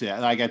think that's it.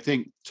 Like I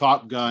think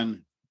Top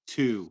Gun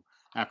 2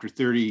 after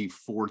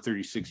 34,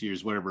 36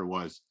 years, whatever it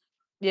was.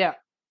 Yeah.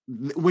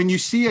 When you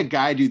see a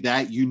guy do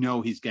that,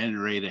 he's getting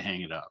ready to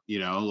hang it up.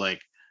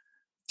 Like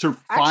to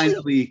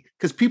finally,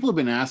 because people have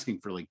been asking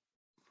for like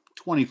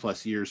 20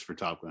 plus years for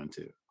Top Gun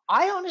 2.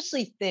 I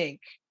honestly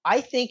think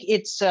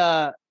it's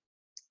I'm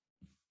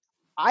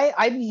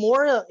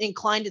more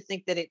inclined to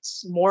think that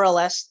it's more or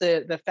less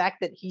the fact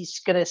that he's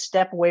going to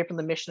step away from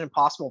the Mission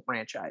Impossible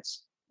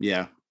franchise.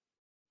 Yeah.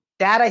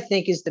 That I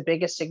think is the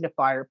biggest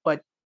signifier,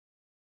 but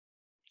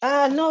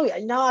yeah,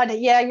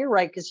 you're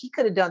right, because he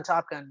could have done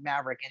Top Gun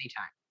Maverick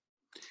anytime.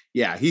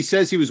 Yeah, he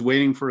says he was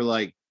waiting for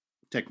like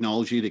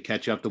technology to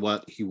catch up to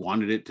what he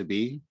wanted it to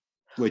be,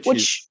 which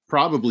is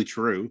probably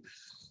true.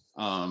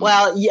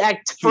 Well, yeah,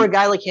 for a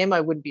guy like him,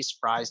 I wouldn't be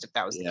surprised if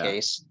that was the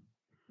case.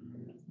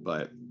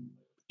 But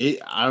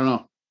I don't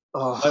know.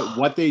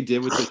 What they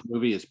did with this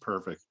movie is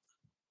perfect.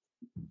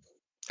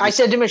 I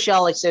said to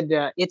Michelle, it's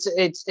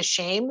a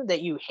shame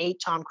that you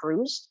hate Tom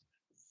Cruise,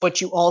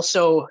 but you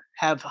also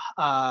have,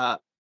 I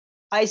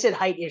said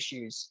height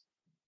issues,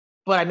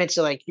 but I meant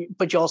to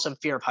but you also have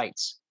fear of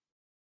heights.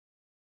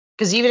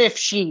 Because even if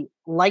she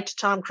liked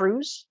Tom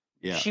Cruise,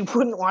 she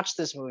wouldn't watch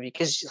this movie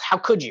because how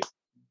could you?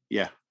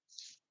 Yeah.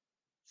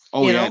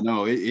 Oh,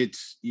 no,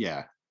 it's.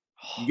 You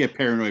get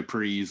paranoid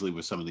pretty easily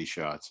with some of these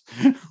shots.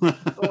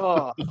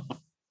 Well,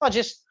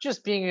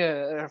 just being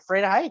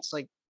afraid of heights.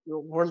 Like,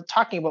 we're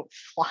talking about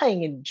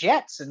flying in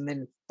jets and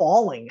then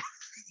falling.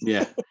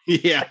 Yeah.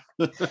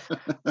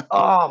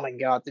 Oh my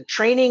God. The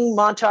training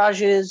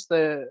montages,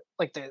 the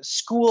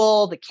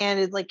school, the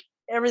candid,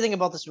 everything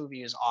about this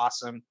movie is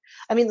awesome.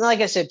 I mean, like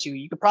I said too,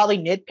 you could probably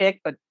nitpick,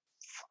 but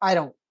I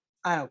don't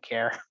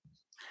care.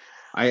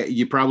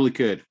 You probably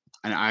could.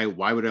 And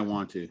why would I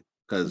want to?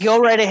 Because go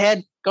right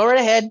ahead.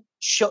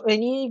 Show,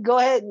 and you go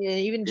ahead and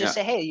even just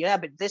say, hey,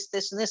 but this,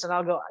 and this, and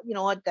I'll go, you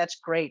know what? That's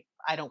great.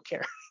 I don't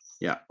care.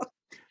 Yeah.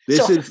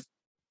 This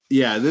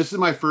is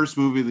my first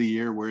movie of the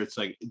year where it's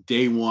like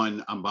day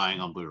one, I'm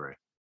buying on Blu-ray.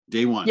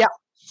 Day one. Yeah.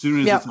 As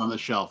soon as it's on the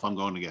shelf, I'm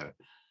going to get it.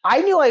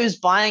 I knew I was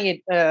buying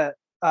it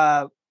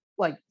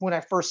when I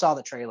first saw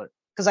the trailer.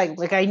 Because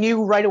I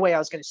knew right away I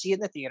was going to see it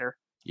in the theater.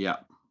 Yeah.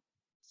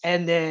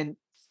 And then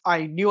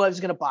I knew I was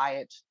going to buy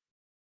it,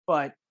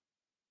 but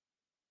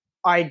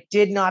I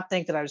did not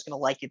think that I was going to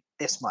like it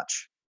this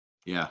much.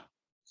 Yeah.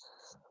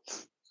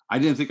 I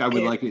didn't think I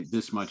would like it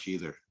this much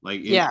either. I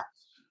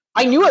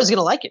knew I was going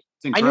to like it.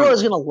 I knew I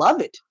was going to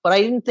love it, but I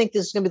didn't think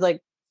this was going to be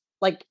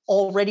like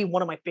already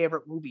one of my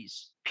favorite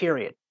movies,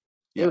 period.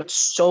 Yeah. It was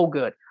so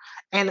good.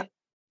 And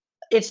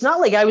it's not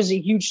like I was a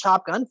huge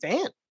Top Gun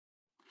fan.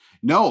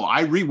 No,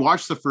 I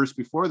rewatched the first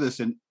before this,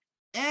 and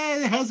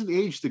it hasn't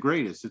aged the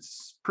greatest.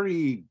 It's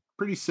pretty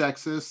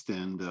sexist,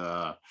 and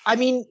I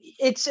mean,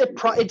 it's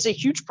a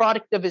huge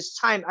product of his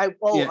time.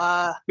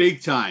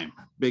 Big time.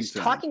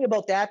 Talking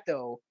about that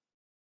though,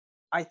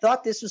 I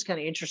thought this was kind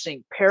of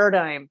interesting.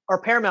 Paramount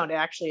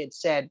actually had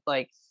said,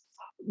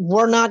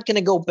 we're not going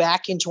to go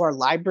back into our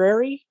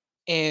library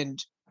and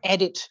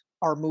edit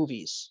our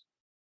movies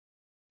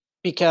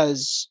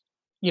because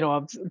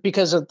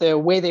of the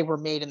way they were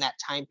made in that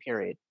time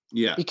period.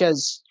 Yeah.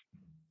 Because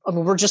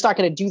we're just not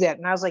going to do that.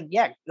 And I was like,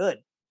 yeah, good.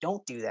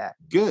 Don't do that.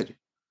 Good.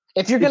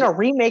 If you're going to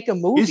remake a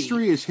movie,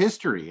 history is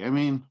history. I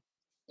mean,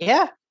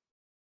 yeah.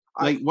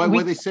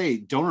 What they say,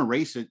 don't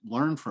erase it,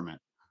 learn from it.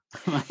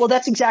 Well,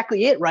 that's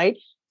exactly it, right?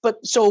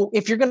 But so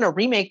if you're going to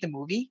remake the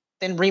movie,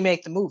 then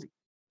remake the movie.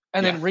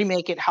 and then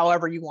remake it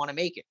however you want to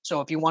make it.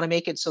 So if you want to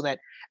make it so that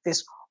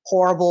this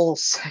horrible,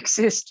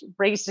 sexist,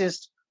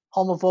 racist,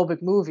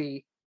 homophobic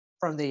movie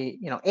from the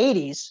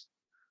 80s,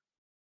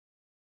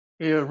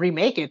 you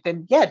remake it,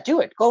 then yeah,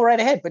 do it. Go right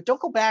ahead, but don't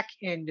go back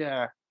and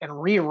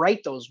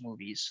rewrite those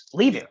movies.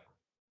 Leave it.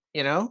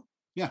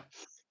 Yeah.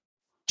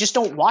 Just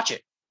don't watch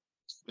it.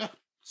 Yeah.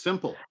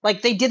 Simple.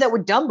 Like they did that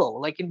with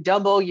Dumbo. Like in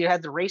Dumbo, you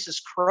had the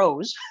racist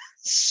crows,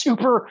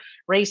 super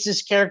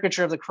racist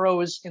caricature of the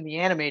crows in the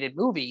animated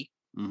movie.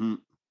 Mm-hmm.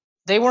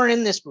 They weren't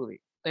in this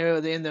movie. They were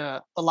in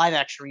the live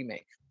action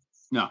remake.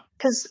 No.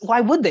 Because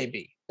why would they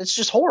be? It's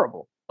just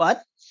horrible.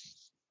 But,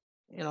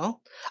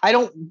 I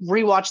don't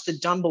rewatch the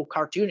Dumbo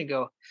cartoon and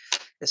go,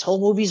 this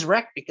whole movie's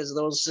wrecked because of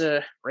those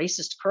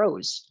racist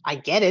crows. I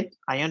get it.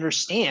 I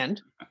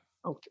understand.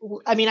 Okay.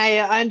 I mean,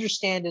 I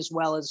understand as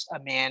well as a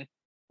man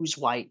who's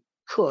white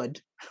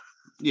could.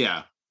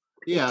 Yeah.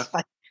 Yeah.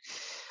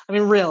 I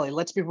mean, really,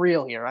 let's be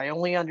real here. I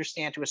only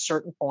understand to a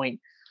certain point.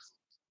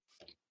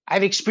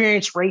 I've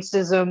experienced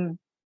racism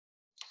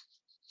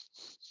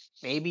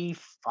maybe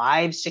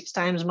 5-6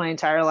 times my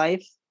entire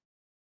life.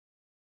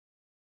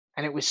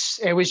 And it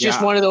was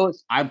just one of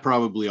those. I'm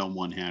probably on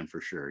one hand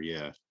for sure.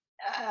 Yeah.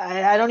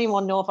 I don't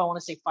even know if I want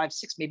to say 5,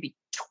 6, maybe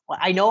 12.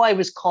 I know I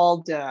was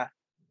called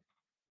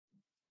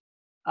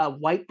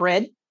white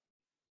bread.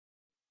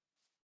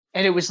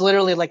 And it was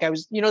literally like I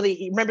was,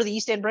 remember the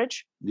East End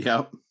Bridge?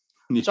 Yep.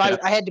 Yeah. So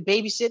I had to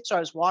babysit. So I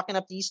was walking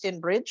up the East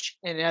End Bridge.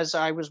 And as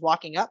I was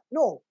walking up,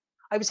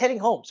 I was heading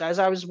home. So as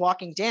I was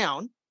walking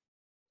down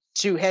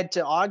to head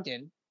to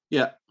Ogden,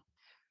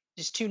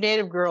 these 2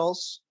 native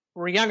girls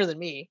who were younger than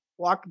me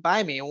walked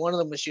by me. And one of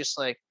them was just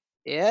like,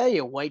 yeah,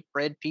 you white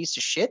bread piece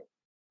of shit.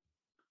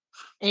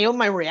 And you know what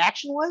my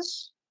reaction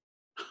was?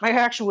 My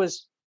reaction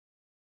was,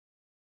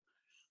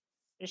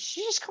 did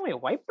she just call me a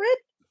white bread?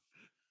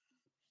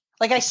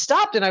 Like I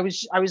stopped and I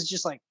was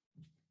just like,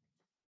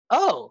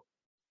 oh,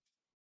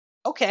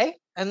 okay.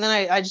 And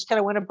then I just kind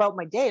of went about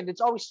my day, and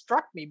it's always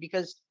struck me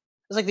because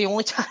it's like the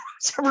only time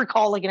I ever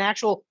called like an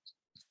actual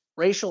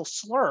racial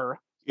slur.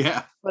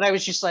 Yeah. But I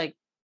was just like,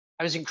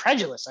 I was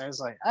incredulous. I was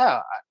like, oh,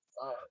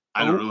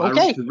 I don't know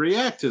how to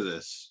react to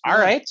this. All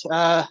right.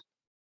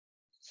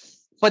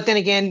 But then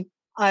again,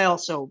 I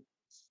also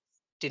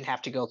didn't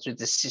have to go through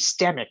the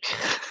systemic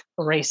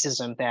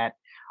racism that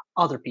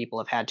other people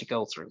have had to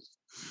go through.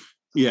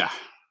 Yeah.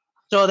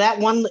 So that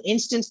one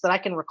instance that I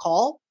can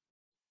recall,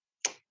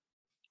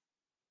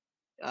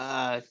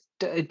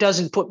 it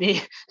doesn't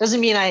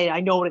mean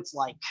I know what it's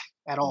like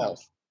at all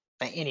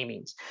by any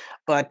means.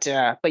 But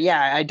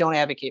yeah, I don't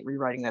advocate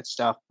rewriting that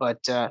stuff. But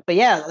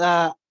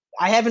yeah,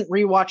 I haven't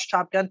rewatched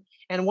Top Gun,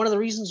 and one of the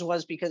reasons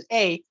was because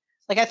I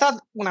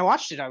thought when I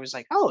watched it, I was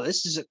like, oh,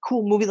 this is a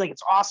cool movie, like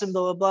it's awesome,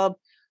 blah blah blah.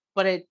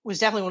 But it was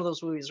definitely one of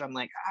those movies where I'm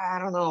like, I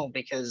don't know,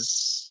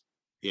 because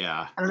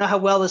I don't know how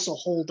well this will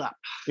hold up.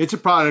 It's a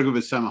product of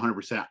its time,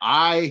 100%.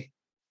 I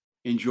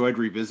enjoyed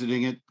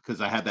revisiting it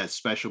because I had that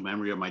special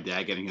memory of my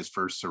dad getting his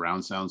first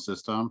surround sound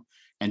system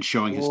and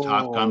showing his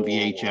Top Gun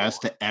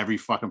VHS to every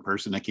fucking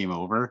person that came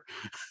over.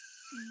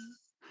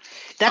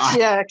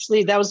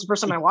 Actually, that was the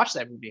first time I watched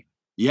that movie.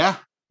 Yeah,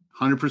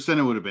 100%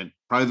 it would have been.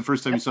 Probably the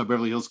first time you saw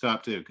Beverly Hills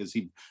Cop too, because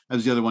that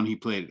was the other one he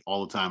played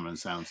all the time on the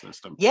sound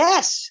system.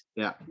 Yes.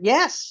 Yeah.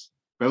 Yes.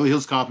 Beverly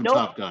Hills Cop and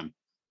Top Gun.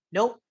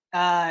 Nope.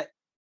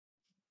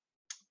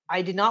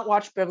 I did not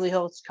watch Beverly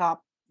Hills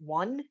Cop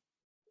 1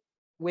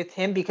 with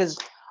him because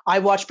I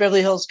watched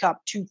Beverly Hills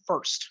Cop 2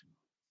 first.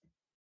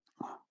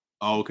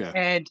 Oh, okay.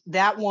 And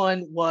that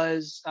one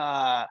was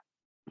my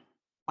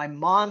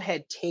mom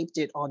had taped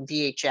it on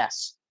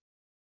VHS.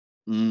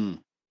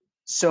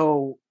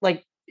 So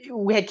like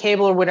we had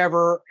cable or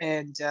whatever,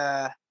 and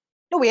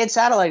we had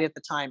satellite at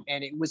the time,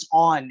 and it was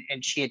on,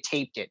 and she had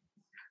taped it.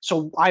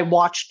 So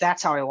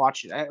that's how I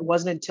watched it. It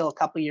wasn't until a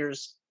couple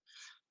years,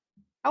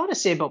 I want to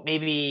say about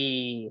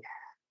maybe,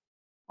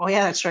 oh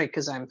yeah, that's right,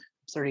 because I'm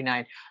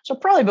 39. So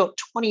probably about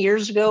 20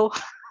 years ago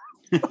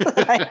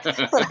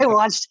that I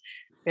watched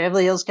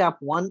Beverly Hills Cop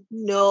 1.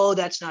 No,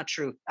 that's not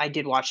true. I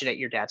did watch it at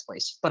your dad's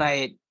place,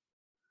 but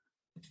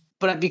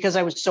because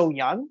I was so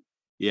young.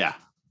 Yeah.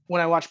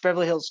 When I watched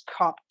Beverly Hills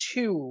Cop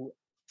 2,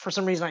 for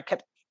some reason I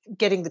kept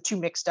getting the two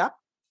mixed up.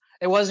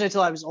 It wasn't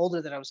until I was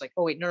older that I was like,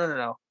 oh wait,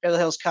 no. Beverly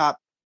Hills Cop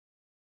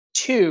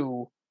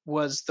 2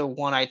 was the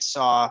one I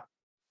saw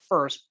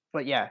first.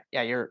 But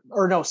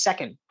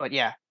second. But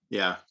yeah.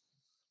 Yeah.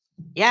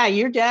 Yeah,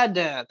 your dad,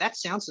 that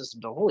sound system,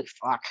 though, holy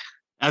fuck.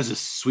 That was a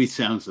sweet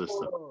sound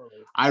system.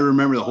 I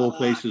remember the whole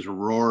place was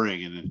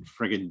roaring and then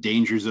friggin'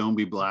 Danger Zone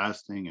be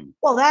blasting. And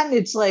well, that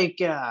it's like,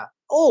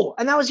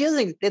 and that was the other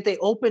thing, that they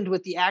opened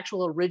with the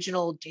actual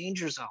original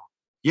Danger Zone.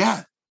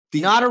 Yeah.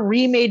 Not a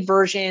remade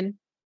version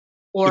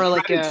or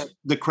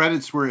the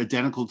credits were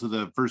identical to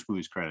the first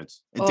movie's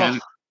credits.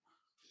 Identical.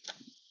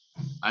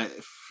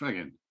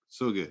 Fucking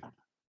so good.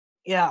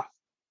 Yeah.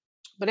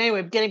 But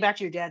anyway, getting back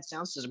to your dad's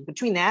sound system,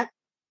 between that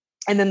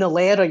and then the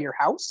layout of your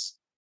house.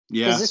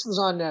 Yeah. Because this was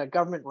on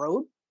Government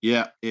Road.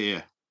 Yeah.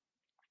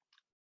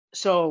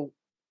 So,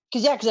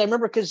 because I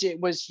remember, because it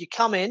was, you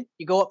come in,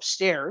 you go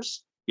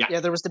upstairs, Yeah.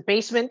 There was the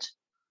basement,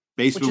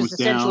 which Basement is was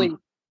essentially down.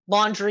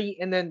 laundry,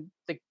 and then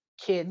the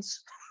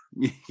kids,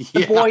 the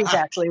Yeah. boys.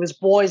 Actually, it was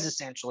boys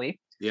essentially,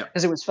 Yeah.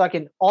 because it was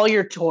fucking all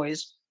your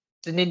toys,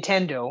 the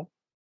Nintendo.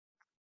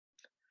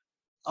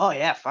 Oh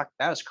yeah, fuck,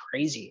 that was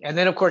crazy. And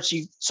then of course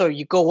you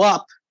go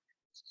up,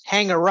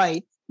 hang a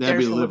right. That'd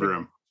be There's the the living living room.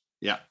 room.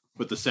 Yeah.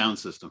 With the sound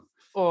system.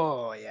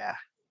 Oh yeah.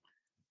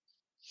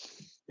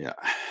 Yeah.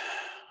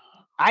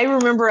 I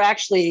remember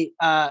actually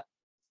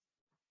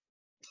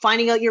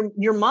finding out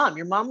your mom.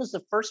 Your mom was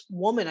the first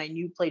woman I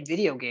knew played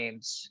video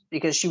games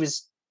because she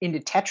was into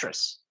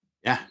Tetris.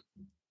 Yeah.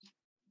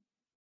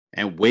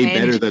 And way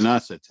better than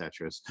us at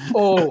Tetris.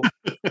 Oh,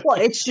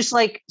 well, it's just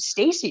like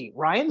Stacy,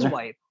 Ryan's Yeah.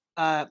 wife.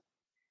 I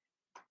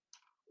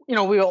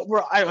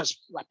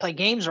play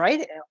games,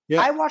 right?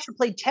 Yeah. I watched her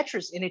play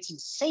Tetris, and it's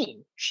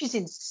insane. She's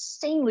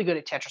insanely good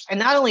at Tetris, and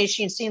not only is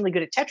she insanely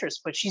good at Tetris,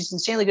 but she's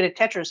insanely good at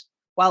Tetris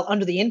while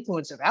under the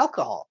influence of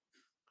alcohol.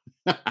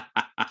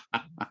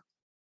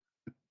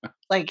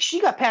 Like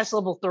she got past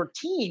level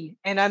 13,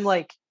 and I'm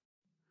like,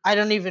 I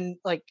don't even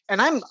like,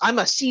 and I'm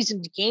a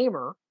seasoned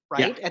gamer,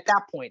 right? Yeah. At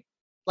that point,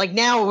 like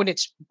now when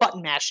it's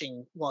button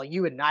mashing, well,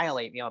 you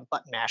annihilate me on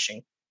button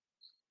mashing.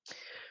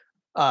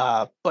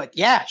 But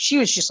yeah, she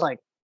was just like,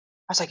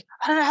 I was like,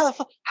 I don't know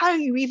how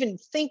do you even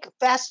think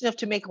fast enough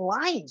to make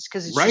lines?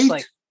 Because it's just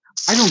like,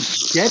 I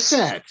don't get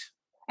that.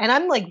 And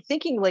I'm like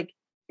thinking, like,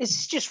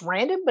 it's just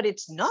random, but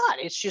it's not.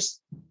 It's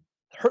just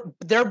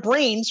their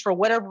brains, for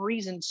whatever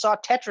reason, saw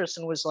Tetris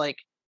and was like,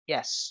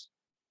 yes.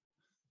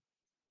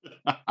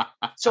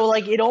 So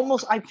like it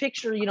almost, I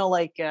picture,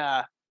 like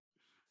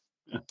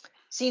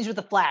scenes with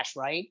the Flash,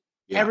 right?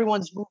 Yeah.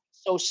 Everyone's moving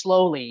so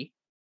slowly,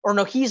 or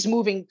no, he's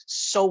moving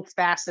so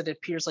fast that it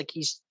appears like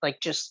he's like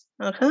just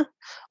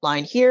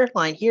line here,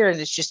 and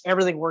it's just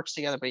everything works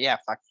together. But yeah,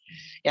 fuck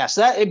yeah.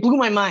 So that it blew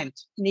my mind.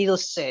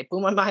 Needless to say, it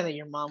blew my mind that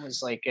your mom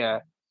was like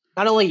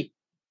not only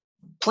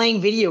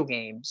playing video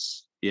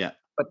games, yeah,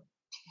 but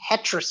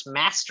Tetris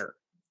master.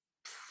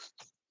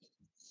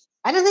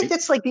 I don't think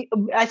that's like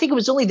I think it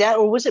was only that,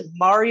 or was it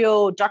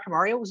Mario? Dr.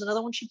 Mario was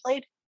another one she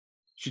played.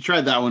 She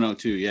tried that one out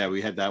too. Yeah,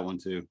 we had that one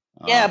too.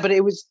 Yeah, but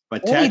it was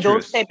only Tetris,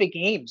 those type of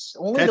games.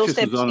 Only Tetris those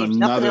type was of on games.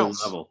 Another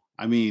level.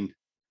 I mean,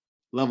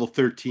 level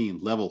 13,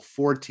 level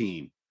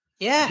 14.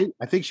 Yeah,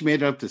 I think she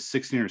made it up to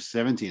 16 or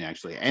 17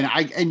 actually,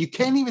 and you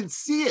can't even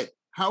see it.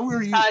 How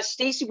are you?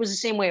 Stacy was the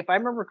same way. If I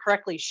remember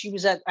correctly, she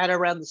was at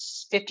around the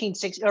 15,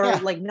 16, or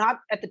like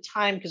not at the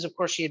time because of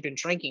course she had been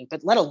drinking,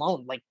 but let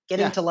alone like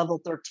getting to level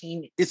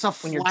 13. It's a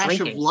flash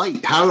of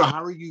light. How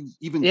are you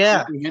even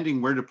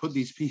comprehending where to put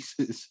these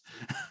pieces?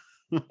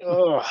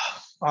 Oh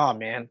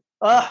man.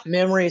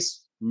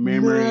 Memories.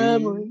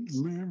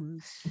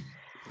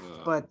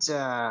 But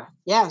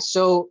yeah,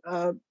 so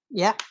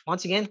yeah,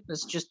 once again,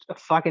 it's just a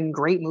fucking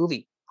great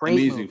movie.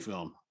 Amazing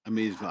film.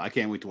 I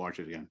can't wait to watch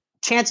it again.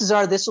 Chances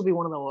are this will be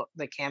one of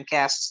the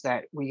camcasts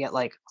that we get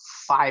like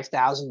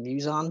 5,000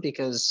 views on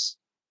because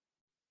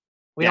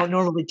we don't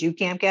normally do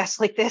camcasts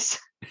like this.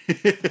 I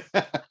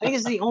think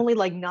it's the only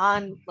like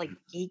non like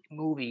geek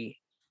movie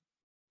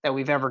that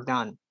we've ever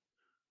done.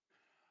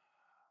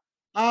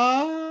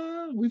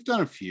 We've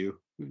done a few.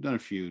 We've done a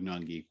few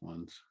non-geek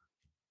ones.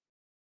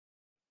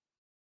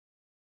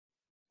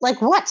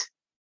 Like what?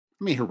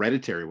 I mean,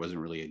 Hereditary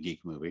wasn't really a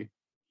geek movie,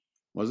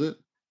 was it?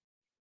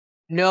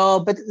 No,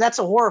 but that's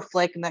a horror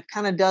flick, and that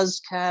kind of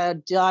does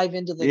dive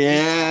into the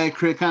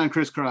kind of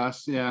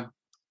crisscross. Yeah.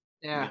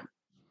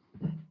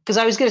 Because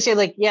I was gonna say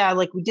like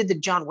we did the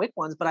John Wick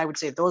ones, but I would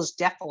say those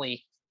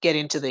definitely get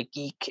into the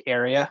geek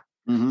area.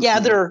 Mm-hmm. Yeah,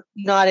 they're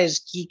not as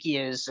geeky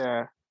as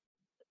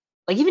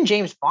like even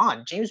James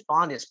Bond. James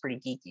Bond is pretty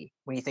geeky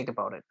when you think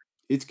about it.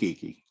 It's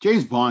geeky.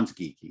 James Bond's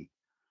geeky.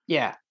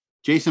 Yeah.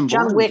 Jason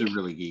Bourne isn't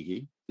really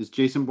geeky. Is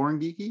Jason Bourne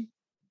geeky?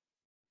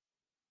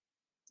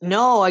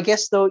 No, I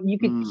guess though you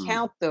could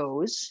count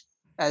those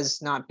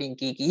as not being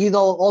geeky.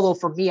 Although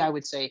for me, I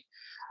would say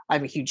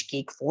I'm a huge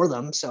geek for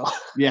them. So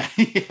yeah.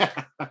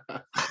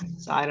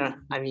 So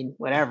I mean,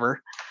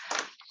 whatever.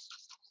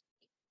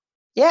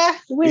 Yeah,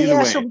 so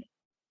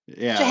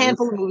it's a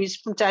handful of movies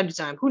from time to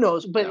time. Who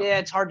knows? But yeah,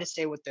 it's hard to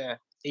say with the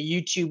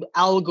YouTube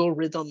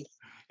algorithm.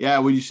 Yeah,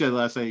 when you said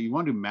last night you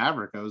want to do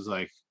Maverick, I was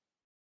like,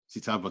 is he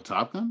talking about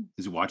Top Gun?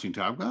 Is he watching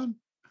Top Gun?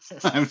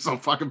 I'm so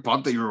fucking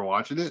pumped that you were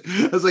watching it.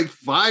 I was like,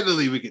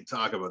 finally we can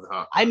talk about Top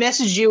Gun. I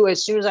messaged you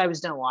as soon as I was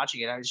done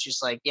watching it. I was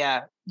just like,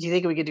 yeah, do you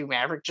think we could do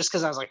Maverick? Just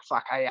because I was like,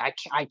 fuck, I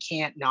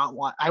can't not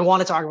want. I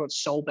want to talk about it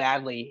so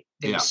badly.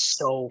 It was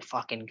so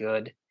fucking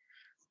good.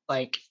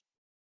 Like,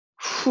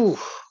 whew.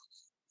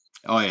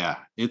 Oh yeah,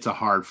 it's a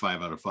hard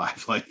 5 out of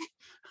 5. Like,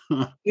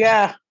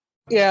 yeah,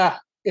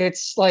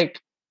 it's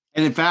like.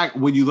 And in fact,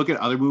 when you look at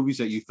other movies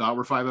that you thought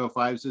were 5 out of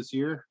 5s this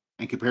year,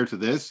 and compared to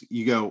this,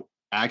 you go,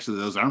 actually,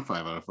 those aren't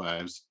 5 out of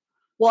 5s.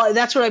 Well,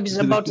 that's what I was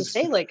about to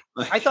say. Like,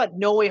 I thought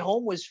No Way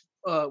Home was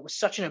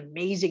such an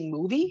amazing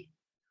movie,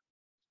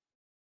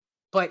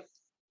 but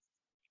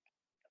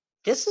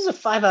this is a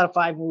 5 out of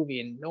 5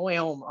 movie, and No Way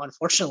Home,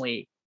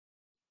 unfortunately,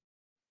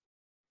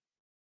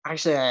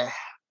 actually,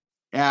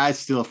 Yeah, it's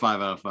still a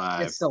 5 out of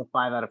 5. It's still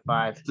 5 out of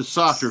 5. It's a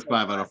softer So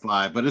 5 out of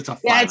 5, but it's a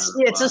 5 yeah, out it's of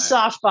it's a 5.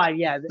 soft 5.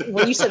 Yeah,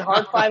 when you said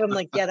hard 5, I'm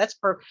like, yeah, that's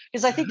perfect.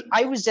 Because I think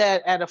I was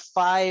at a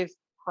 5,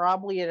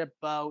 probably at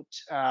about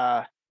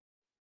the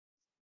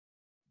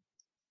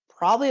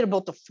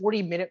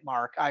 40-minute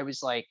mark. I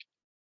was like,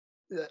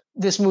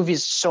 this movie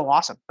is so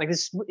awesome. Like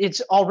this,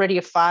 it's already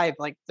a 5.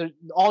 Like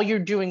all you're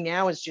doing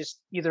now is just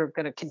either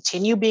going to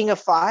continue being a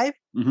 5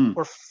 Mhm.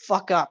 or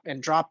fuck up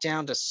and drop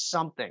down to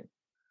something.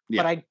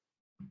 Yeah. But I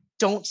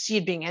don't see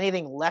it being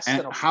anything less And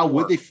than a how 4.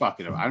 would they fuck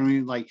it up? I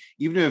mean, like,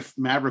 even if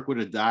Maverick would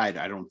have died,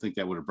 I don't think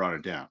that would have brought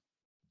it down.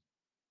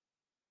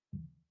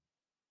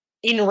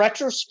 In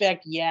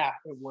retrospect, yeah,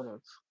 it would have.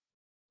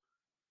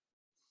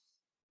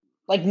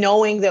 Like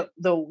knowing that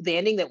the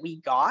ending that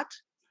we got,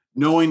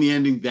 Knowing the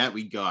ending that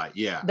we got,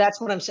 yeah. that's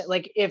what I'm saying.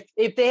 Like if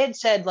they had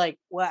said like,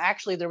 well,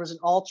 actually there was an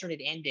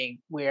alternate ending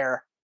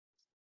where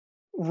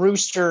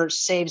Rooster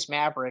saves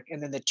Maverick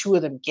and then the two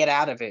of them get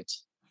out of it,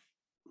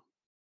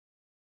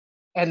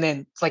 and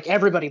then it's like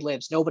everybody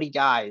lives, nobody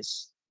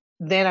dies,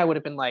 then I would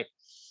have been like,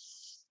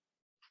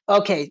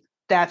 okay,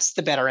 that's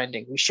the better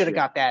ending. We should have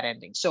got that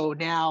ending. So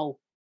now,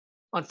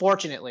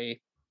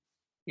 unfortunately,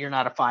 you're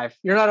not a 5.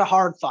 You're not a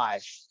hard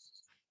 5.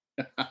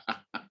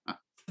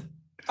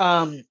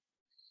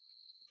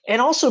 And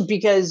also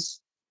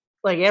because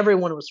like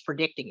everyone was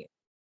predicting it.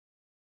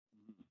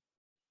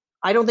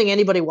 I don't think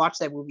anybody watched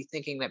that movie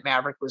thinking that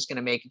Maverick was going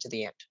to make it to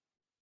the end.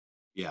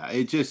 Yeah,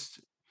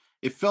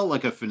 it felt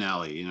like a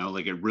finale, you know,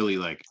 like it really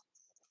like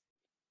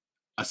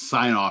a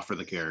sign off for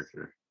the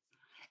character.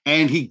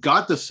 And he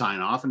got the sign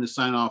off, and the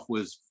sign off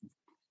was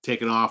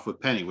taken off with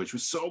Penny, which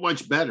was so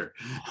much better.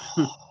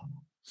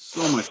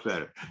 So much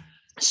better.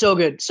 So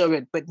good, so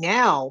good. But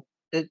now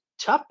the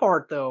tough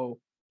part though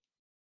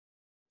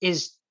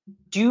is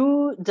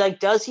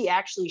does he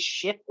actually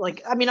shift?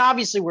 Like, I mean,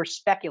 obviously we're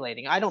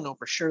speculating. I don't know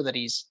for sure that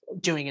he's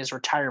doing his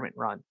retirement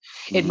run.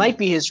 It might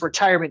be his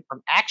retirement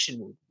from action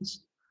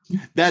movies.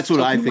 That's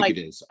what I think it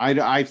is.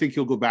 I think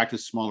he'll go back to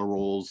smaller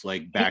roles,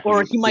 like back,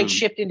 or he might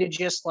shift into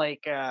just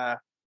like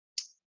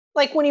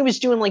when he was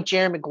doing like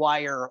Jerry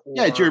Maguire.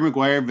 Yeah, Jerry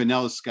Maguire,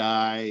 Vanilla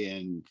Sky,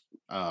 and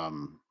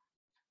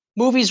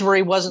movies where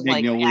he wasn't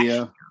Magnolia. like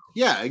action.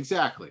 Yeah,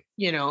 exactly.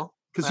 You know,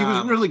 because he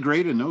was really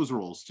great in those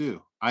roles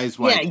too. Eyes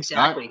Wide Shut.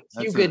 Exactly.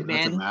 Few Good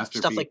Men,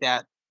 stuff like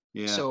that.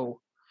 Yeah. So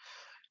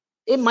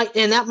it might,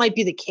 and that might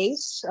be the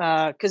case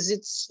because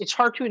it's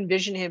hard to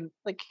envision him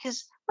like,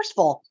 because first of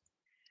all,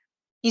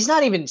 he's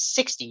not even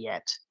 60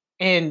 yet,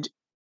 and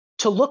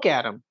to look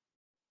at him,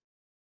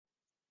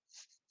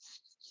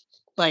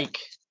 like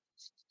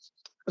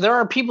there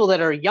are people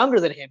that are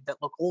younger than him that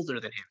look older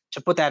than him.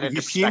 To put that into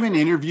perspective, you see him in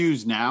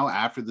interviews now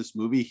after this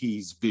movie,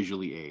 he's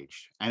visually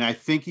aged, and I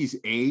think he's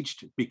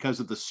aged because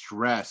of the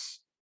stress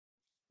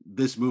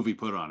this movie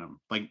put on him,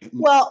 like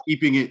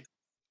keeping it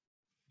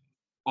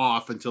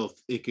off until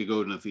it could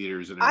go to the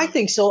theaters. And I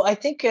think so. I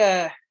think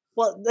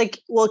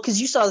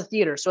because you saw the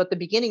theater, so at the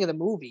beginning of the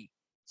movie,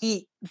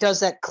 he does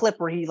that clip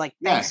where he like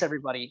thanks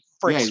everybody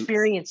for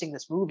experiencing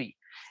this movie,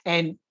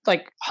 and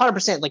like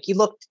 100%, like he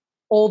looked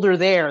older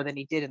there than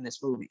he did in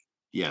this movie.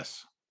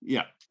 Yes.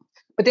 Yeah.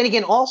 But then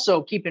again,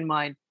 also keep in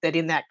mind that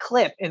in that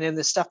clip and in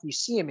the stuff you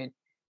see him in,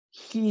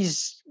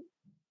 he's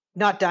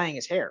not dyeing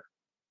his hair.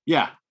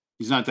 Yeah.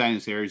 He's not dyeing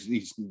his hair.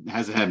 He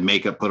hasn't had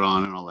makeup put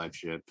on and all that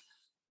shit.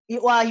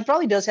 Well, he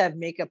probably does have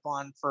makeup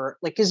on for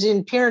like, because in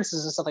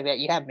appearances and stuff like that,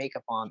 you have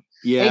makeup on.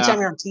 Yeah. Anytime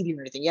you're on TV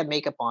or anything, you have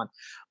makeup on.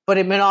 But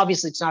I mean,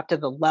 obviously, it's not to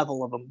the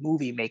level of a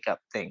movie makeup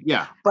thing.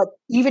 Yeah. But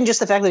even just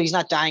the fact that he's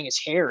not dyeing his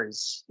hair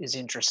is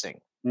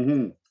interesting.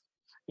 Mm-hmm.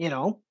 You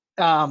know,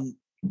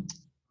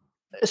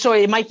 so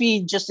it might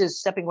be just as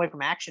stepping away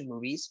from action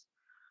movies,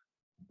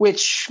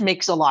 which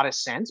makes a lot of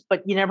sense.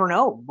 But you never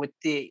know with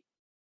the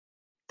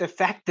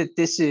fact that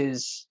this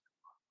is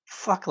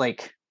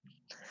like,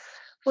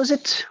 was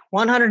it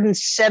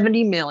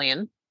 170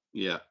 million?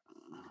 Yeah.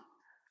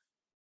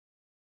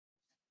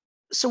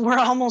 So we're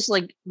almost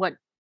like what?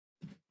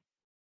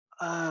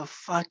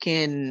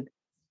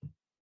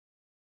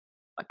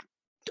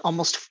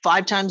 Almost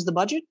 5 times the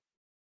budget.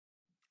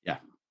 Yeah.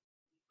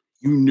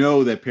 You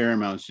know that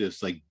Paramount's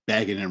just like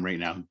begging him right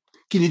now.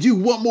 Can you do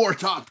one more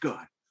Top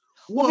Gun?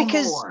 One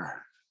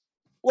more.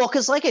 Well,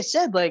 because like I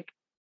said, like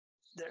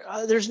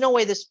there's no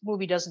way this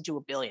movie doesn't do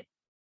 $1 billion.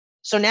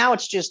 So now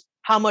it's just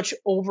how much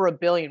over $1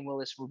 billion will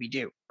this movie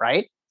do,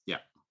 right? Yeah.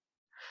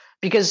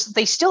 Because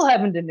they still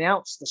haven't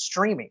announced the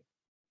streaming.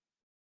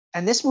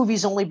 And this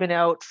movie's only been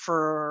out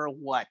for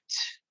what?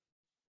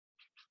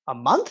 A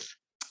month?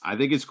 I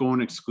think it's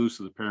going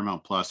exclusive to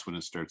Paramount Plus when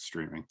it starts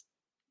streaming.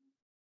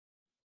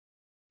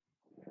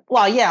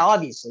 Well, yeah,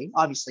 obviously.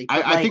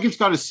 I think it's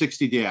got a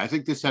 60-day. I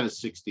think this had a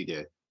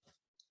 60-day.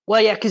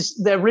 Well, yeah,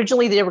 because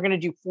originally they were going to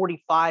do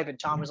 45, and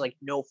Tom was like,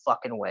 "No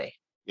fucking way."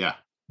 Yeah.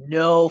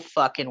 No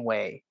fucking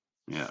way.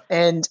 Yeah.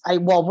 And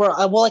like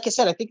I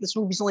said, I think this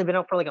movie's only been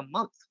out for like a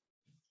month.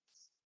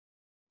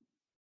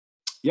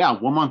 Yeah,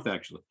 1 month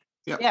actually.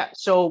 Yeah. Yeah.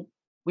 So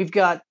we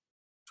got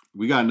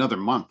another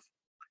month.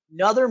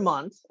 Another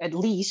month at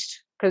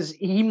least, because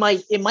it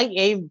might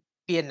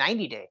be be a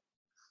 90-day.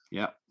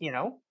 Yeah.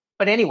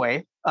 But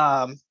anyway,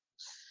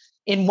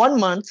 in 1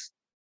 month,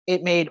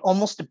 it made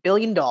almost $1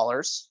 billion.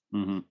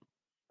 Mm-hmm.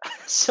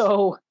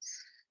 So,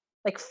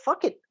 like,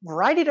 fuck it,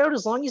 ride it out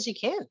as long as you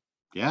can.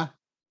 Yeah.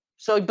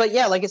 So, but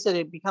yeah, like I said,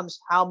 it becomes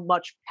how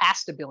much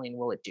past $1 billion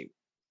will it do?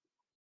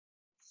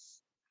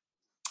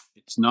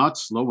 It's not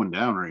slowing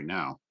down right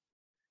now.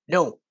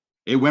 No.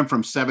 It went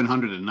from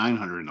 700 to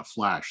 900 in a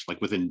flash,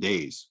 like within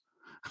days.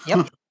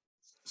 Yep.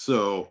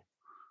 So,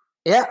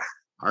 yeah,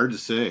 hard to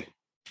say.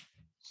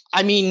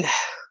 I mean,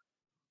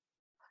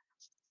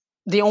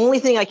 the only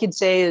thing I can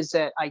say is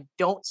that I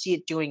don't see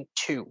it doing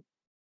 2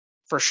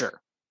 for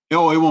sure.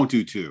 No, it won't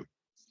do 2.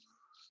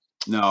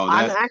 No,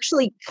 I'm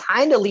actually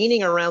kind of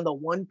leaning around the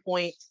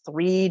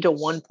 1.3 to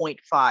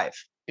 1.5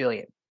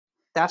 billion.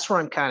 That's where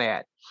I'm kind of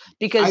at,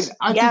 because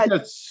I think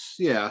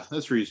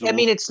that's reasonable. I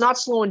mean, it's not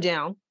slowing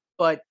down,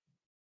 but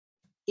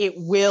it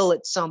will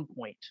at some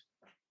point.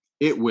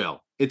 It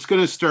will. It's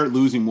going to start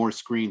losing more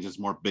screens as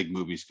more big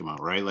movies come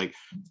out, right? Like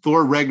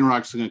Thor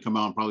Ragnarok's going to come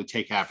out and probably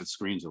take half its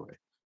screens away.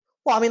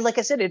 Well, I mean, like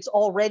I said, it's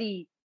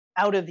already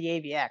out of the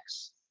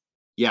AVX.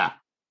 Yeah.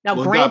 Now,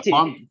 granted,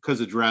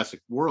 because of Jurassic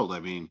World, I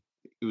mean,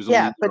 it was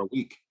only for a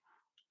week.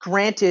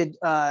 Granted,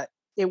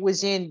 it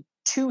was in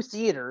 2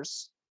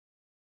 theaters,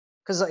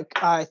 because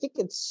I think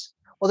there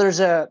was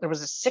a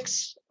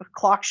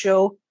 6:00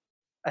 show,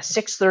 a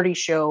 6:30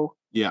 show,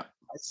 a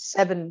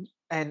 7,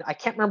 and I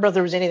can't remember if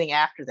there was anything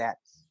after that.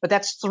 But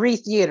that's 3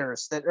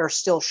 theaters that are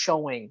still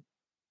showing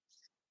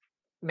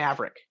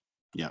Maverick.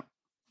 Yeah.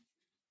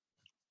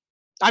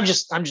 I'm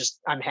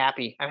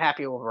happy. I'm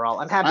happy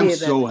overall. I'm happy. I'm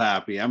so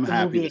happy. I'm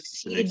happy. Movie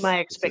exceeded my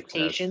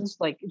expectations,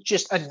 like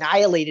just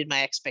annihilated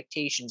my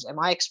expectations. And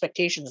my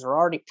expectations are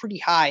already pretty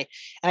high.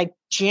 And I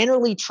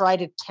generally try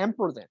to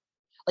temper them.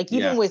 Like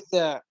even with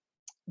the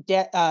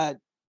Dead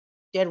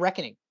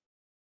Reckoning.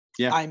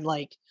 Yeah. I'm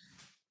like,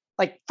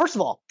 first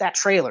of all, that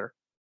trailer,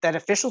 that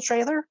official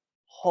trailer,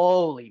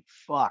 holy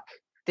fuck.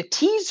 The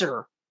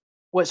teaser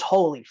was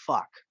holy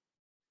fuck.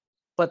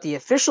 But the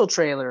official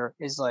trailer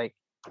is like,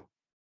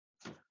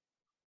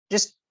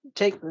 just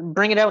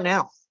bring it out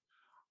now.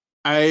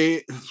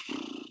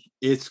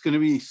 It's going to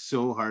be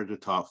so hard to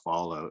top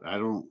Fallout.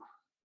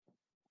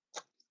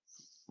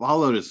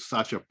 Fallout is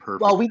such a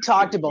perfect. Well, we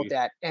talked about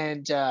that,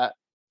 and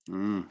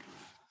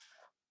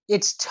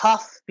it's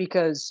tough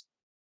because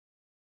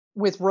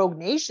with Rogue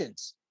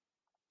Nations,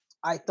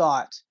 I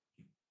thought,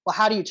 well,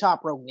 how do you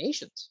top Rogue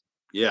Nations?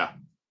 Yeah.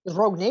 Because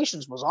Rogue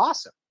Nations was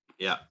awesome.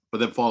 Yeah.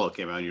 But then Fallout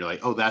came out and you're like,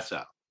 oh, that's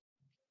how.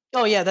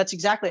 Oh, yeah, that's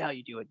exactly how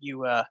you do it.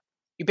 You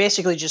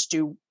basically just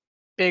do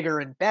bigger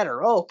and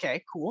better. Oh,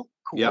 okay, cool.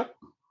 Yep.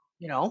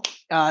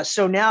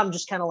 So now I'm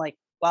just kind of like,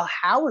 well,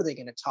 how are they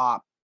going to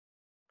top?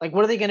 Like,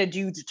 what are they going to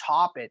do to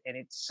top it? And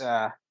it's,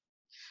 I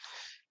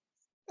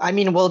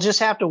mean, we'll just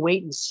have to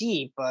wait and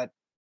see. But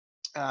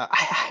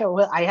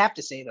I have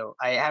to say, though,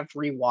 I have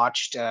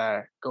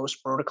rewatched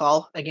Ghost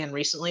Protocol again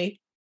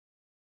recently.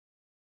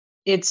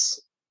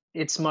 It's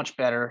much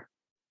better.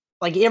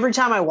 Like, every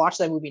time I watch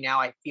that movie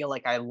now, I feel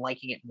like I'm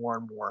liking it more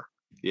and more.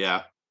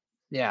 Yeah.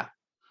 Yeah.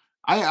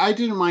 I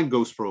didn't mind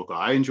Ghost Protocol.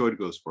 I enjoyed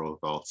Ghost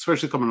Protocol,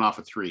 especially coming off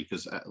of 3,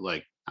 because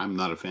I'm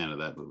not a fan of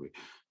that movie.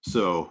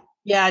 So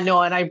yeah,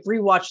 no, and I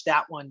rewatched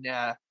that one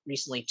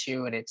recently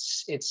too, and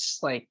it's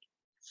like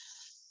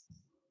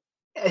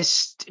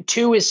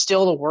 2 is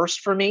still the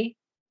worst for me.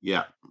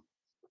 Yeah,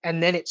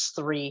 and then it's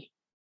 3.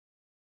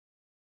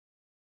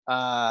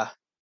 Then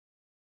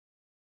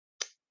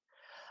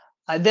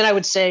I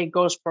would say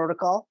Ghost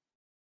Protocol.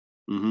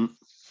 Mm-hmm.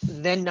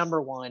 Then number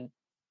 1.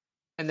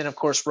 And then, of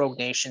course, Rogue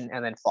Nation,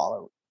 and then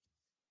Fallout.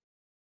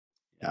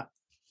 Yeah.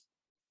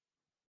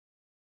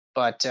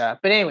 But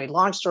anyway,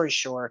 long story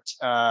short,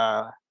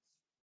 or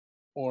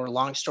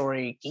long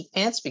story Geek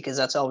Pants, because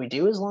that's all we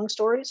do is long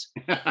stories.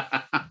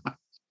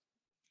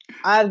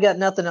 I've got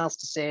nothing else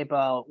to say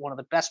about one of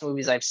the best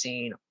movies I've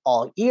seen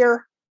all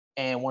year,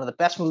 and one of the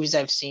best movies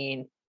I've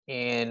seen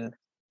in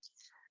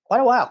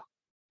quite a while.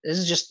 This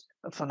is just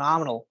a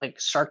phenomenal, like,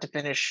 start to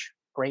finish,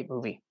 great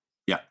movie.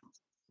 Yeah.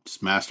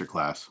 Just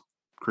masterclass.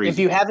 Crazy. If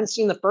you haven't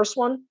seen the first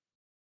one,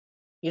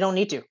 you don't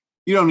need to.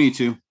 You don't need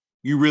to.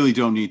 You really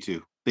don't need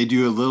to. They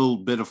do a little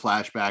bit of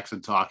flashbacks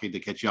and talking to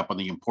catch you up on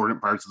the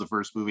important parts of the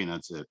first movie, and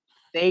that's it.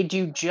 They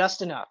do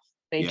just enough.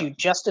 They do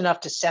just enough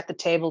to set the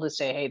table to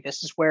say, hey,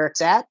 this is where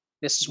it's at.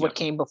 This is what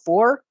came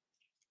before.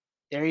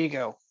 There you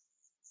go.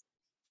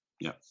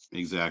 Yeah,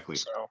 exactly.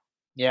 So,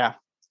 yeah.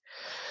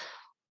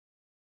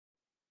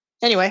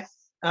 Anyway,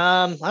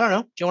 I don't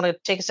know. Do you want to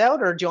take us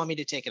out, or do you want me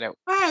to take it out?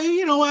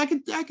 I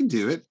can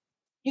do it.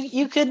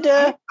 You could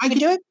I can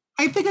do it?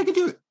 I think I can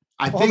do it.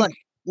 Hold on.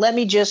 Let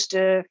me just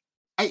get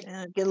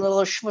a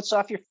little schmutz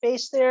off your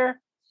face there.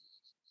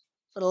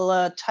 A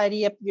little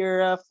tidy up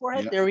your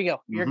forehead. Yep. There we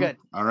go. You're good.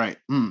 All right.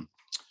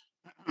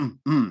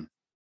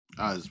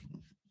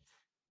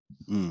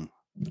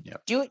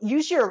 Yep. Do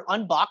use your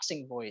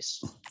unboxing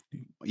voice.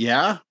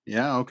 Yeah.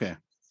 Okay.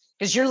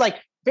 Because you're like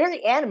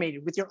very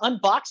animated with your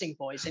unboxing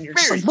voice, and you're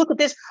just like, look at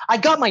this. I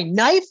got my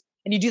knife.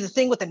 and you do the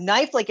thing with a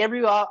knife like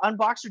every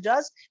unboxer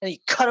does, and you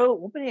cut it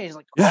open, and he's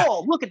like, Yeah.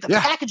 "Oh, look at the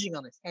Yeah. packaging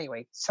on this."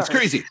 Anyway, sorry. It's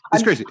crazy.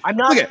 It's crazy. I'm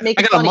not Look at,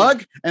 making I got fun a of you.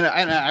 mug, and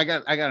I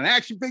got an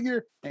action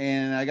figure,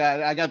 and I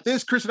got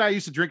this. Chris and I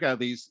used to drink out of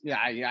these. Yeah,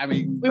 I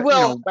mean, We but,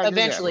 will you know, back- yeah,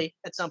 eventually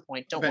at some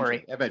point. Don't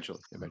worry. Eventually.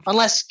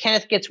 Unless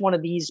Kenneth gets one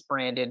of these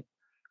branded,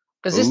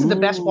 because this is the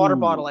best water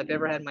bottle I've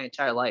ever Ooh. had in my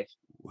entire life.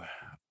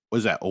 What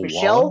is that? Owala?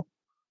 Michelle?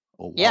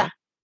 Owala? Yeah.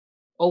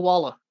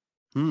 Owala.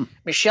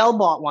 Michelle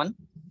bought one,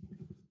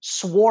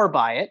 swore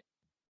by it,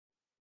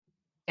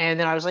 and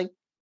then I was like,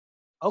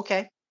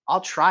 okay,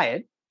 I'll try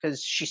it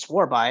because she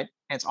swore by it,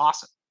 and it's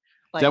awesome.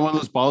 Is that one of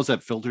those bottles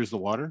that filters the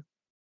water?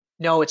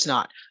 No, it's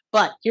not.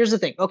 But here's the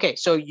thing. Okay,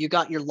 so you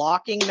got your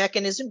locking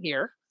mechanism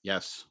here,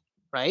 Yes.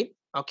 right?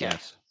 Okay.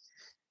 Yes.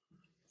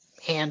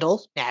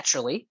 Handle,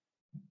 naturally.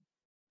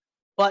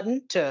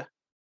 Button to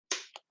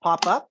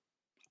pop up.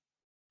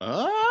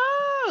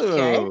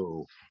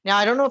 Oh. Now,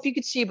 I don't know if you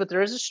could see, but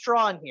there is a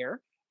straw in here.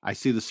 I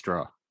see the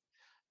straw.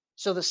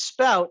 So the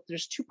spout,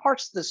 there's two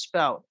parts to the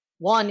spout.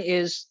 One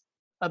is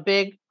a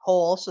big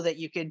hole so that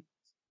you could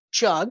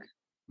chug.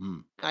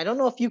 I don't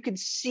know if you could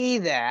see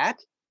that,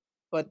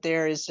 but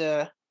there is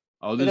a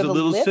there's a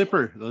little lip.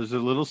 sipper. There's a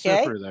little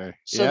sipper there.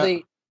 So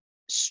the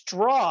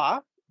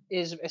straw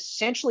is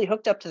essentially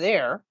hooked up to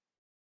there.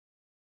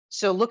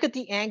 So look at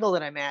the angle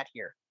that I'm at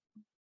here.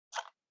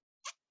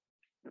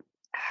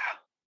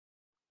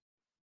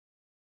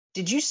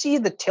 Did you see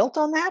the tilt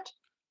on that?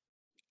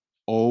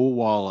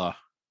 Owala.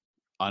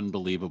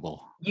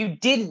 Unbelievable. You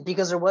didn't,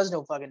 because there was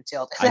no fucking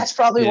tilt. That's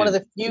probably one of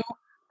the few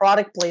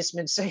product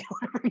placements that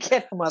you'll ever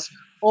get from us.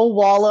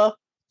 Owala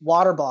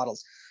water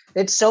bottles.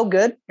 It's so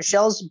good.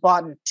 Michelle's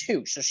bought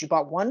two. So she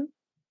bought one.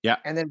 Yeah.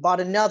 And then bought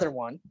another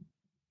one.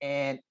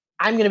 And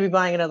I'm going to be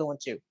buying another one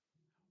too.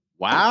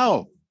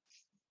 Wow.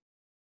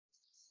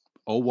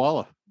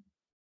 Owala.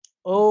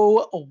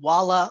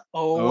 Owala.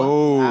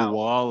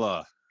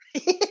 Owala.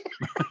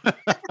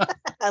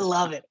 I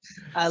love it.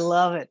 I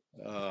love it.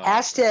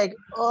 Hashtag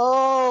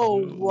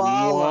Owala.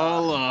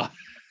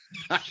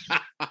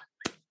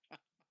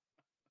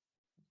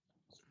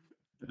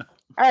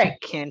 All right,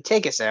 Ken,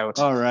 take us out.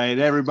 All right,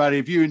 everybody.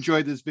 If you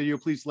enjoyed this video,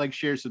 please like,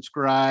 share,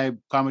 subscribe,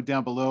 comment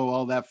down below,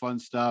 all that fun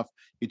stuff.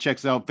 You check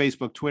us out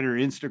Facebook, Twitter,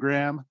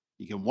 Instagram.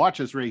 You can watch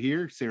us right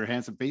here, see our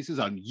handsome faces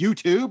on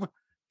YouTube.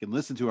 You can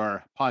listen to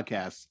our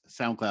podcasts,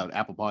 SoundCloud,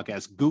 Apple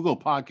Podcasts, Google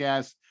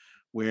Podcasts,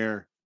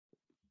 where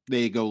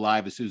they go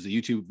live as soon as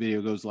the YouTube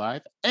video goes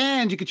live.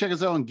 And you can check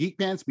us out on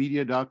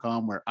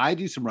geekpantsmedia.com, where I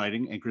do some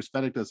writing and Chris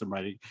Fedek does some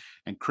writing.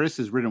 And Chris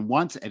has written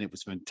once and it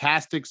was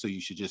fantastic. So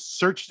you should just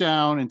search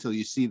down until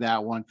you see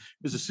that one.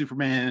 There's a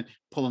Superman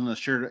pulling the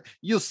shirt.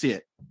 You'll see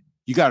it.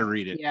 You got to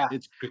read it. Yeah.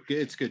 It's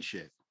good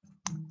shit.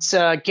 It's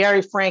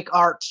Gary Frank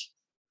art.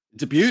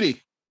 It's a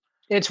beauty.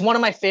 It's one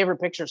of my favorite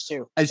pictures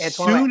too. As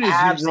soon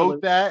as you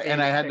wrote that, and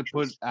I had to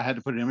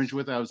put an image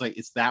with it, I was like,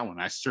 it's that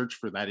one. I searched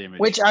for that image.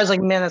 Which I was like,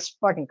 man, that's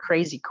fucking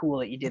crazy cool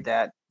that you did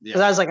that.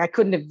 Because I was like, I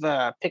couldn't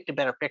have picked a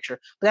better picture.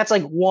 But that's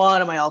like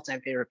one of my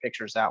all-time favorite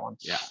pictures. That one.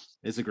 Yeah,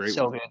 it's a great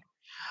one. So good.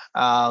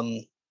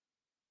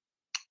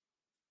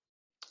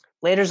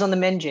 Laters on the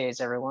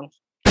Menjays, everyone.